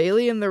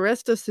 Bailey and the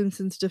rest of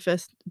Simpson's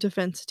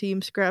defense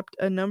team scrapped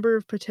a number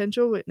of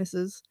potential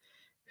witnesses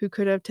who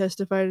could have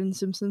testified in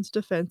Simpson's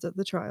defense at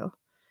the trial.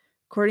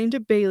 According to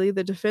Bailey,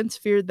 the defense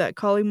feared that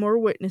calling more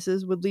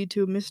witnesses would lead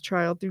to a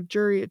mistrial through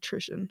jury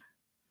attrition.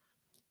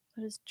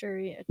 What is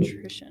jury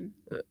attrition?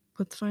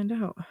 Let's find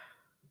out.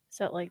 Is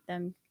that like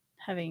them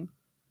having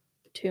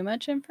too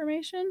much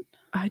information?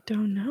 I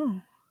don't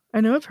know.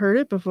 I know I've heard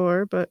it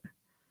before, but...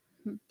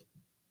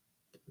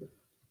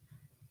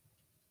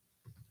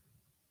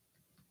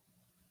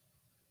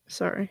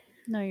 Sorry.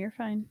 No, you're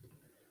fine.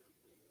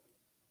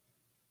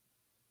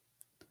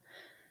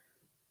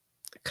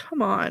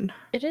 Come on.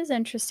 It is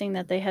interesting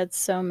that they had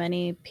so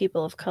many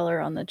people of color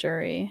on the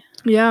jury.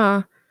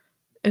 Yeah.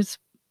 It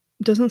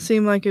doesn't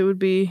seem like it would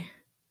be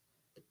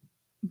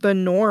the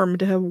norm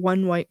to have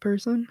one white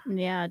person.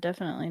 Yeah,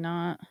 definitely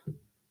not.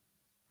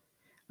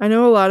 I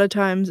know a lot of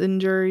times in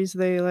juries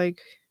they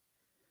like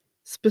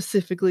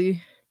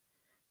specifically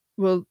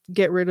will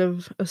get rid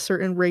of a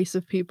certain race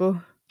of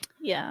people.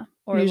 Yeah.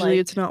 Or usually like,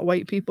 it's not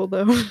white people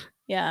though.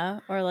 Yeah,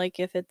 or like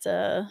if it's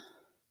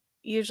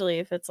usually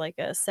if it's like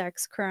a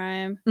sex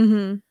crime,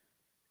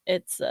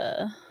 it's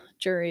a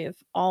jury of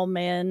all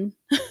men.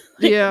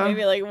 Like yeah.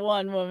 maybe like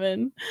one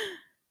woman.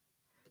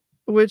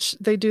 Which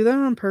they do that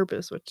on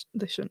purpose, which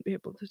they shouldn't be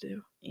able to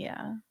do.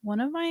 Yeah.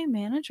 One of my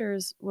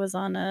managers was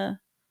on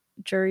a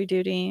jury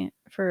duty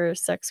for a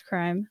sex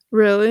crime.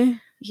 Really?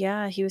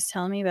 Yeah, he was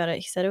telling me about it.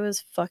 He said it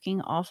was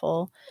fucking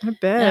awful. I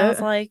bet. And I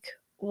was like,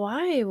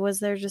 why? Was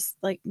there just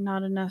like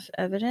not enough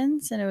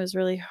evidence and it was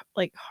really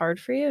like hard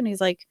for you? And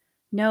he's like,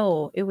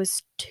 No, it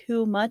was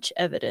too much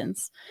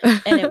evidence.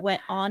 And it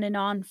went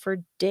on for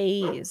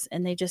days.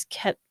 And they just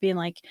kept being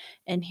like,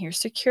 and here's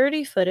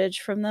security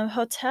footage from the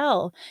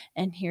hotel.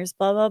 And here's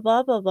blah, blah,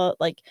 blah, blah, blah.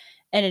 Like,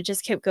 and it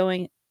just kept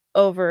going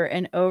over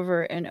and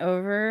over and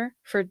over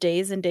for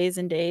days and days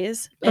and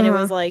days. And it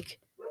was like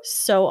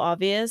so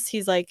obvious.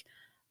 He's like,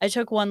 I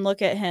took one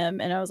look at him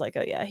and I was like,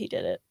 oh, yeah, he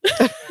did it.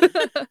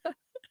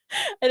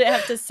 I didn't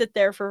have to sit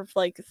there for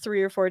like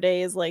 3 or 4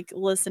 days, like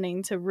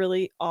listening to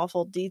really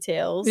awful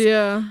details.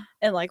 Yeah.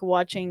 And like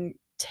watching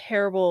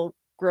terrible,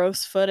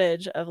 gross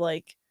footage of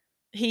like,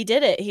 he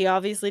did it. He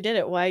obviously did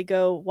it.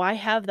 Why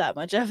have that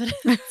much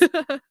evidence?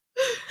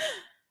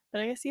 But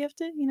I guess you have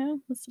to,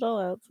 list it all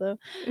out. So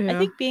I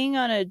think being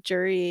on a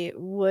jury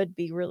would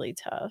be really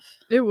tough.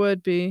 It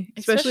would be,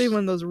 especially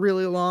when those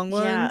really long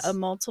ones. Yeah, a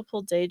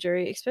multiple day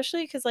jury,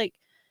 especially because like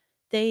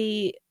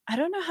I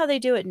don't know how they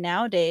do it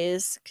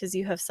nowadays because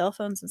you have cell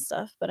phones and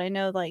stuff, but I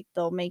know like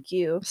they'll make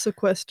you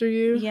sequester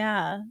you.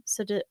 Yeah.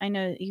 So I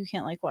know you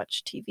can't like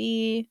watch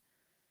TV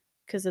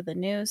because of the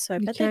news. So I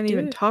bet can't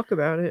even talk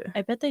about it.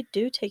 I bet they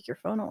do take your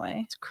phone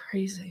away. It's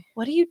crazy.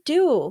 What do you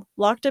do?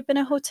 Locked up in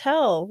a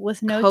hotel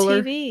with no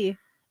TV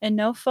and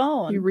no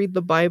phone. You read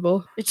the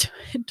Bible. It's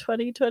in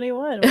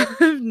 2021. I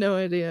have no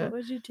idea. What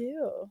would you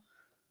do?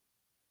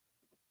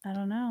 I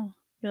don't know.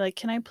 You're like,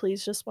 can I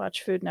please just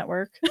watch Food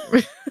Network?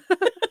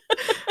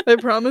 I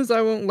promise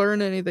I won't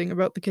learn anything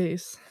about the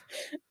case.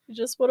 You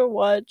just want to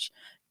watch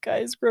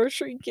Guy's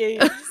Grocery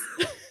Games.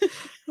 I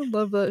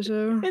love that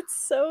show. It's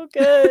so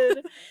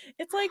good.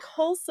 It's like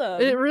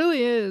wholesome. It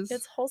really is.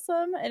 It's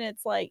wholesome, and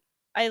it's like,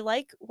 I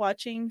like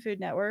watching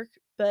Food Network,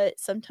 but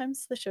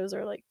sometimes the shows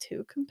are like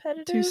too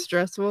competitive. Too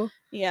stressful.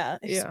 Yeah,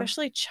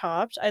 especially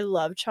Chopped. I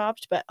love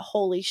Chopped, but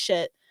holy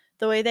shit,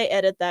 the way they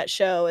edit that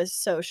show is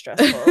so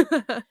stressful.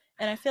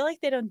 And I feel like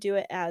they don't do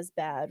it as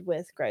bad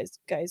with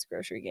Guy's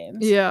Grocery Games.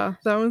 Yeah,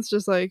 that one's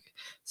just like,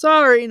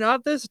 sorry,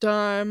 not this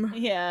time.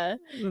 Yeah.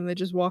 And then they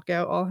just walk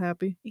out all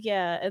happy.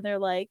 Yeah, and they're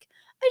like,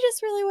 I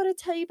just really want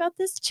to tell you about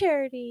this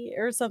charity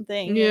or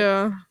something.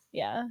 Yeah.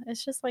 Yeah,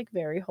 it's just like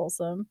very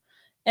wholesome.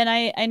 And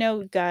I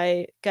know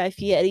Guy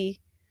Fieri,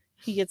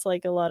 he gets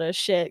like a lot of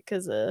shit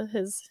because of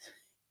his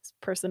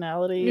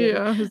personality.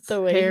 Yeah,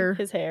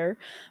 his hair.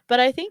 But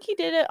I think he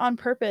did it on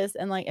purpose,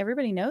 and like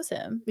everybody knows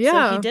him.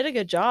 Yeah. So he did a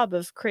good job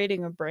of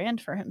creating a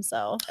brand for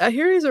himself. I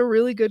hear he's a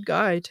really good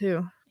guy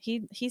too.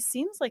 He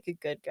seems like a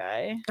good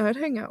guy. I'd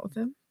hang out with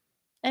him.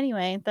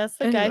 Anyway, that's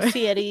the Guy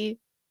Fieri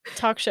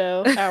talk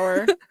show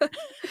hour. This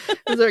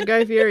is our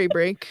Guy Fieri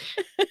break.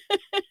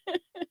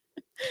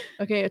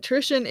 Okay,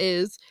 attrition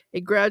is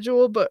a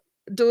gradual but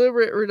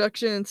deliberate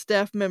reduction in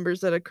staff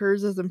members that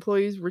occurs as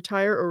employees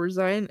retire or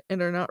resign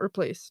and are not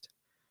replaced.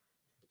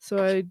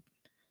 So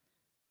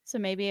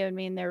maybe it would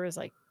mean there was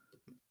like,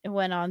 it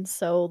went on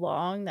so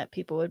long that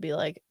people would be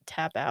like,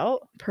 tap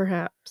out?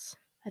 Perhaps.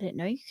 I didn't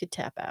know you could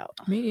tap out.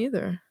 Me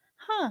either.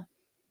 Huh.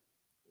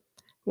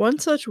 One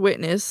such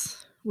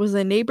witness was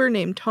a neighbor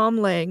named Tom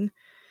Lang,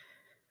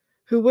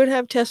 who would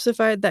have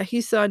testified that he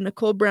saw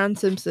Nicole Brown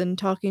Simpson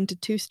talking to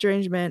two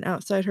strange men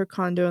outside her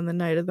condo on the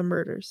night of the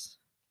murders.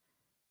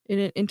 In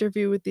an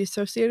interview with the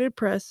Associated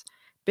Press,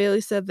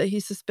 Bailey said that he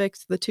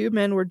suspects the two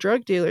men were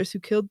drug dealers who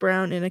killed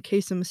Brown in a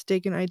case of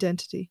mistaken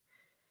identity.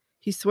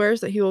 He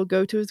swears that he will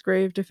go to his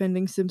grave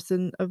defending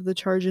Simpson of the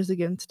charges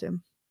against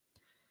him.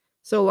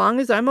 So long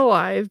as I'm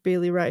alive,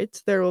 Bailey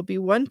writes, there will be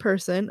one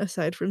person,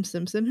 aside from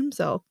Simpson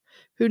himself,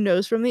 who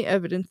knows from the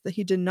evidence that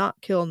he did not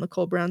kill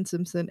Nicole Brown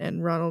Simpson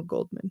and Ronald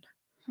Goldman.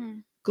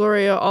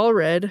 Gloria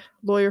Allred,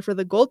 lawyer for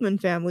the Goldman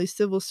family's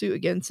civil suit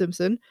against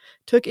Simpson,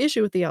 took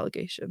issue with the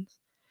allegations.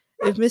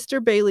 If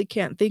Mr. Bailey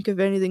can't think of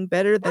anything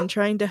better than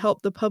trying to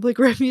help the public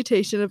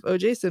reputation of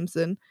O.J.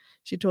 Simpson,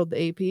 she told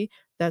the AP,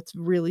 that's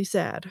really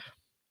sad.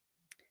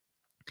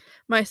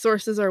 My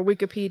sources are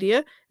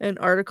Wikipedia, an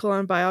article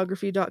on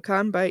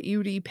biography.com by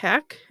U.D.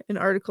 Pack, an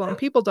article on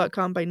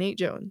people.com by Nate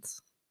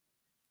Jones.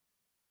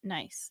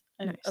 Nice.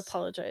 I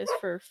apologize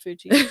for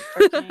Fuji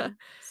barking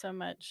so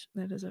much.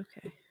 That is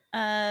okay.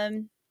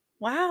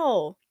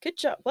 Wow. Good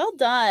job. Well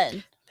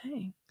done.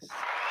 Thanks.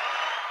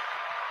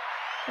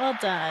 Well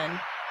done.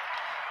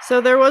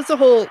 So there was a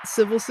whole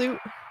civil suit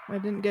I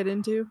didn't get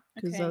into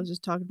because I was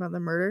just talking about the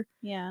murder.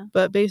 Yeah.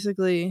 But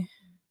basically,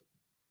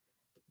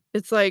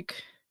 it's like,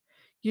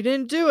 you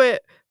didn't do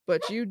it,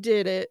 but you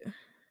did it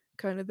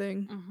kind of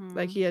thing. Mm-hmm.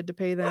 Like he had to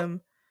pay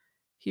them.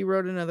 He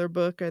wrote another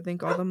book. I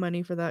think all the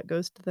money for that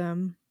goes to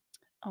them.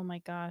 Oh my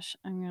gosh.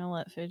 I'm going to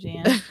let Fuji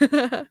in.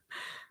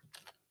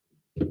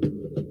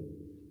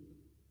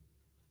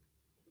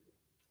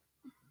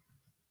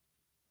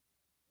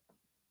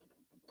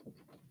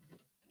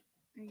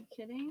 Are you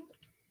kidding?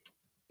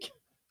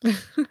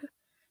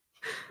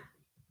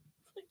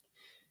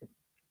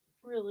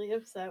 Really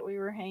upset we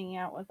were hanging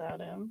out without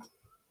him.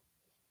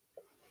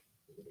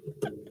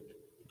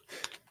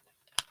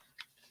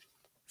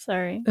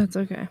 Sorry. That's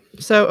okay.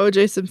 So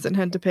O.J. Simpson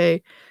had to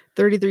pay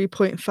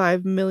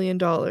 $33.5 million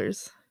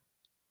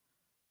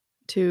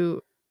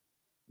to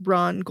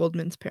Ron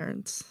Goldman's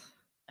parents.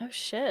 Oh,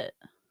 shit.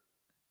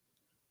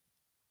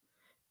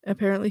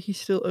 Apparently he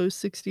still owes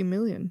 $60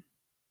 million.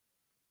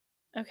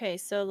 Okay,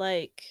 so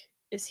like,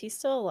 is he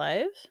still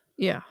alive?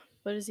 Yeah.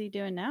 What is he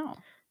doing now?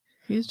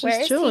 He's just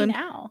Where is he chilling.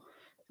 now?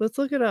 Let's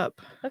look it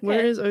up. Where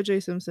Okay. is O.J.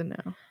 Simpson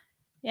now?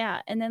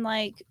 Yeah, and then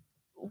like,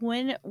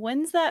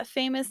 when's that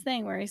famous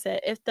thing where he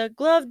said, "If the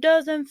glove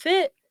doesn't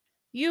fit,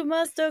 you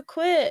must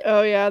acquit"?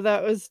 Oh yeah,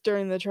 that was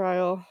during the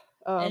trial.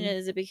 And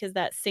is it because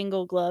that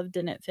single glove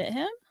didn't fit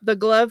him? The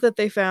glove that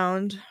they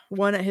found,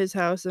 one at his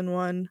house and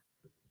one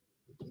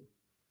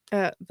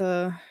at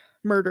the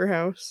murder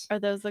house. Are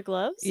those the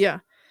gloves? Yeah.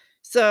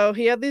 So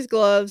he had these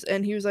gloves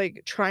and he was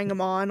like trying them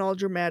on all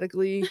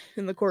dramatically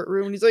in the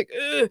courtroom. And he's like,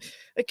 "Ugh,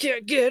 I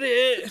can't get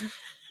it."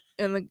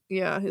 And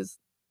his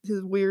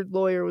weird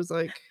lawyer was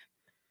like,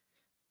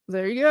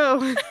 "There you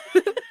go."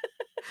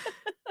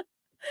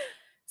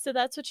 So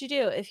that's what you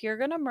do. If you're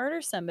going to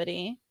murder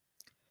somebody,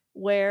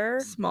 wear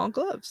small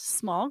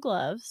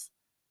gloves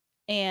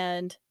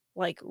and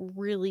like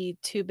really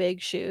too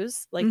big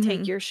shoes. Like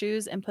take your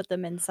shoes and put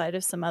them inside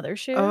of some other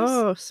shoes.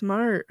 Oh,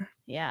 smart.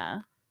 Yeah.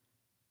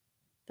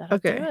 That'll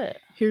do it.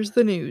 Here's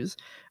the news.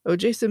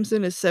 O.J.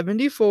 Simpson is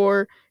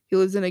 74. He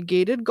lives in a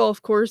gated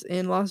golf course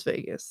in Las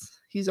Vegas.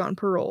 He's on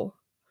parole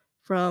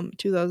from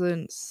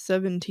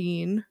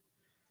 2017.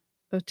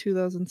 A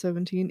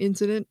 2017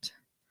 incident.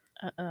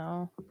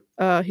 Uh-oh.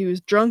 He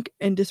was drunk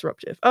and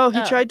disruptive. Oh,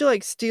 he tried to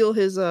like steal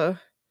his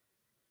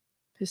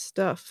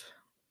stuff.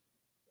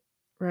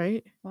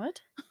 Right? What?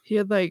 He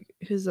had like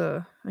his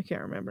I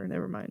can't remember.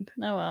 Never mind.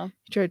 Oh well.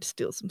 He tried to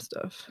steal some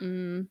stuff.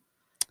 Drunk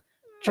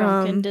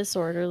and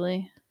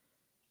disorderly.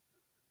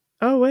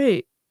 Oh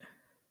wait.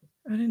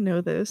 I didn't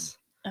know this.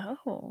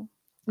 Oh.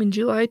 In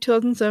July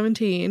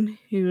 2017,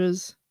 he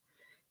was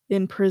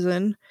in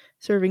prison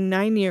serving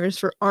 9 years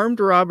for armed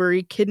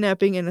robbery,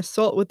 kidnapping, and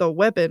assault with a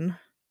weapon.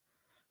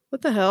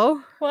 What the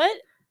hell? What?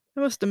 I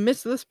must have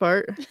missed this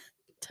part.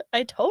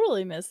 I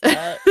totally missed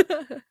that.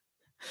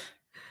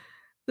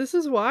 This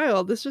is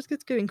wild. This just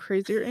gets getting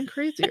crazier and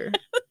crazier.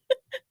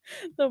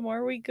 The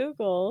more we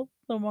Google,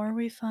 the more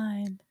we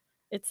find.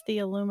 It's the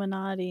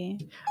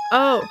Illuminati.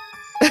 Oh.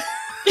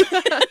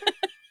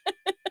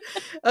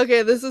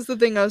 Okay, this is the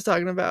thing I was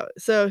talking about.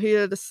 So he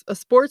had a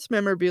sports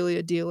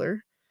memorabilia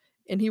dealer,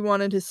 and he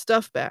wanted his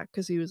stuff back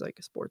because he was like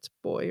a sports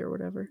boy or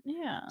whatever.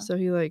 Yeah. So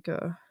he like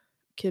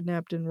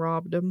kidnapped and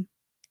robbed him.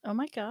 Oh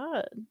my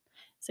god.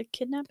 Is it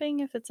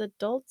kidnapping if it's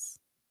adults?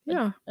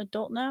 Yeah.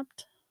 Adult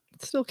napped?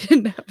 It's still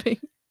kidnapping.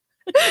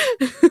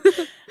 I'm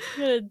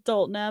gonna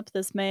adult nap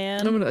this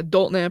man. I'm gonna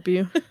adult nap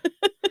you.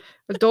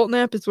 Adult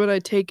nap is what I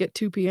take at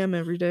 2 p.m.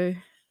 every day.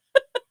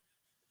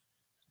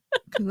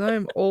 Because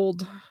I'm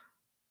old.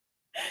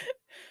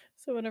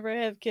 So whenever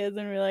I have kids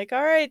and we're like,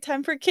 all right,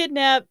 time for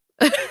kidnap.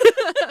 No,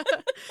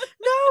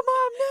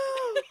 Mom,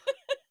 no.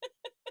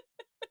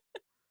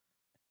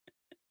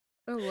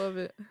 I love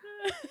it.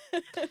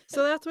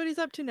 So that's what he's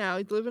up to now.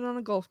 He's living on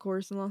a golf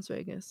course in Las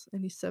Vegas,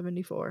 and he's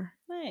 74.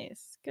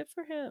 Nice. Good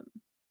for him.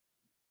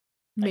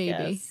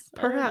 Maybe.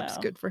 Perhaps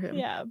good for him.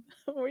 Yeah.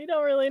 We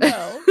don't really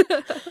know.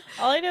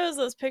 All I know is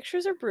those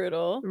pictures are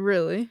brutal.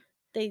 Really?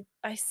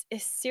 I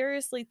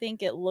seriously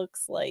think it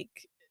looks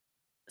like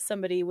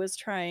somebody was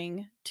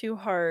trying too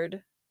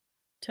hard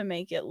to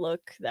make it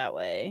look that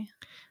way.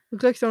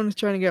 Looks like someone was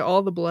trying to get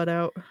all the blood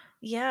out.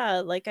 Yeah,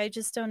 like I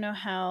just don't know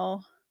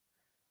how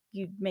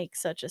you'd make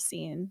such a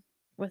scene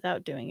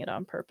without doing it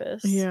on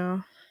purpose.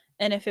 Yeah.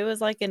 And if it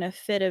was like in a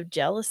fit of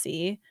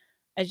jealousy,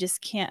 I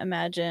just can't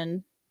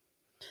imagine.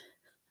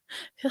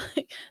 I feel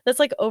like that's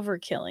like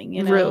overkilling,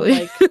 you know? Really?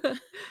 Like,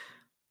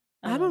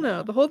 I don't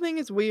know. The whole thing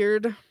is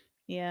weird.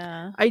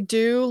 Yeah. I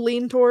do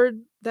lean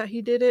toward that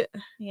he did it.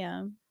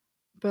 Yeah.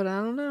 But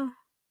I don't know.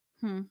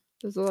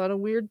 There's a lot of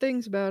weird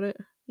things about it.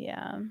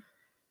 Yeah.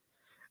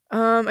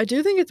 I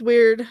do think it's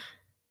weird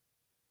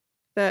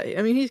that,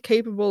 I mean, he's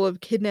capable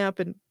of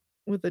kidnapping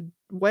with a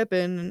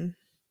weapon and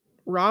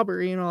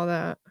robbery and all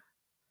that.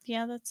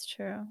 Yeah, that's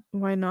true.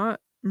 Why not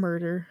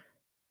murder?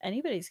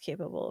 Anybody's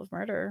capable of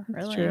murder,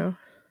 really. That's true.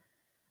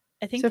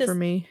 I think except for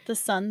me. The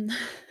sun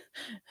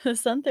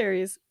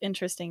theory is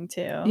interesting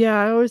too. Yeah,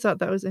 I always thought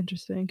that was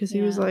interesting because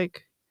he was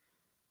like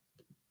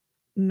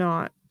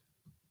not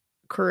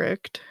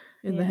correct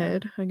in the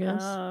head, I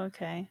guess. Oh,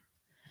 okay.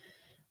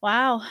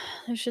 Wow,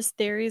 there's just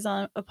theories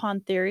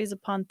upon theories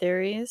upon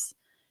theories.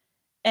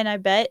 And I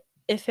bet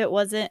if it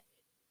wasn't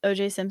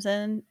O.J.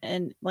 Simpson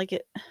and like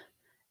it,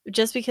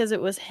 just because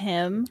it was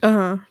him,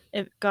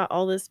 it got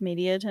all this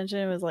media attention.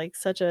 It was like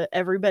such a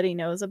everybody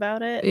knows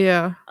about it.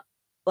 Yeah.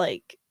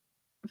 Like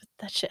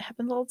that shit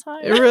happens all the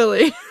time.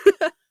 Really?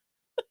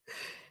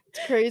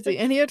 It's crazy.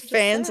 And he had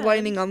fans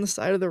lining on the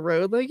side of the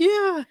road, like,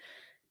 yeah,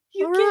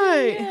 all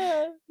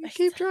right. You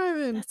keep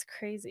driving. That's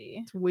crazy.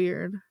 It's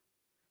weird.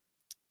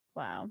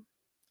 Wow.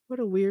 What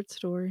a weird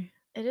story.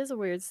 It is a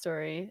weird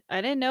story.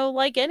 I didn't know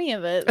like any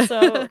of it,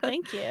 so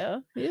thank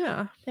you.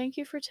 Yeah. Thank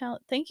you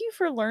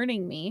for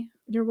learning me.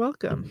 You're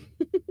welcome.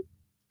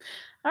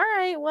 All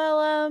right.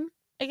 Well,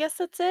 I guess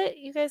that's it.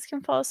 You guys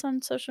can follow us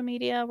on social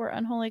media. We're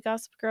Unholy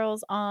Gossip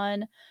Girls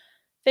on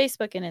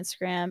Facebook and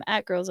Instagram,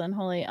 at Girls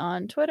Unholy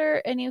on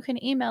Twitter, and you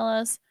can email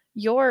us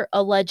your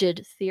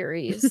alleged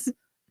theories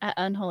at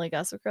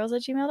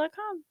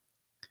unholygossipgirls@gmail.com.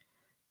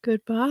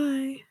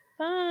 Goodbye.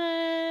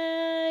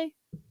 Bye.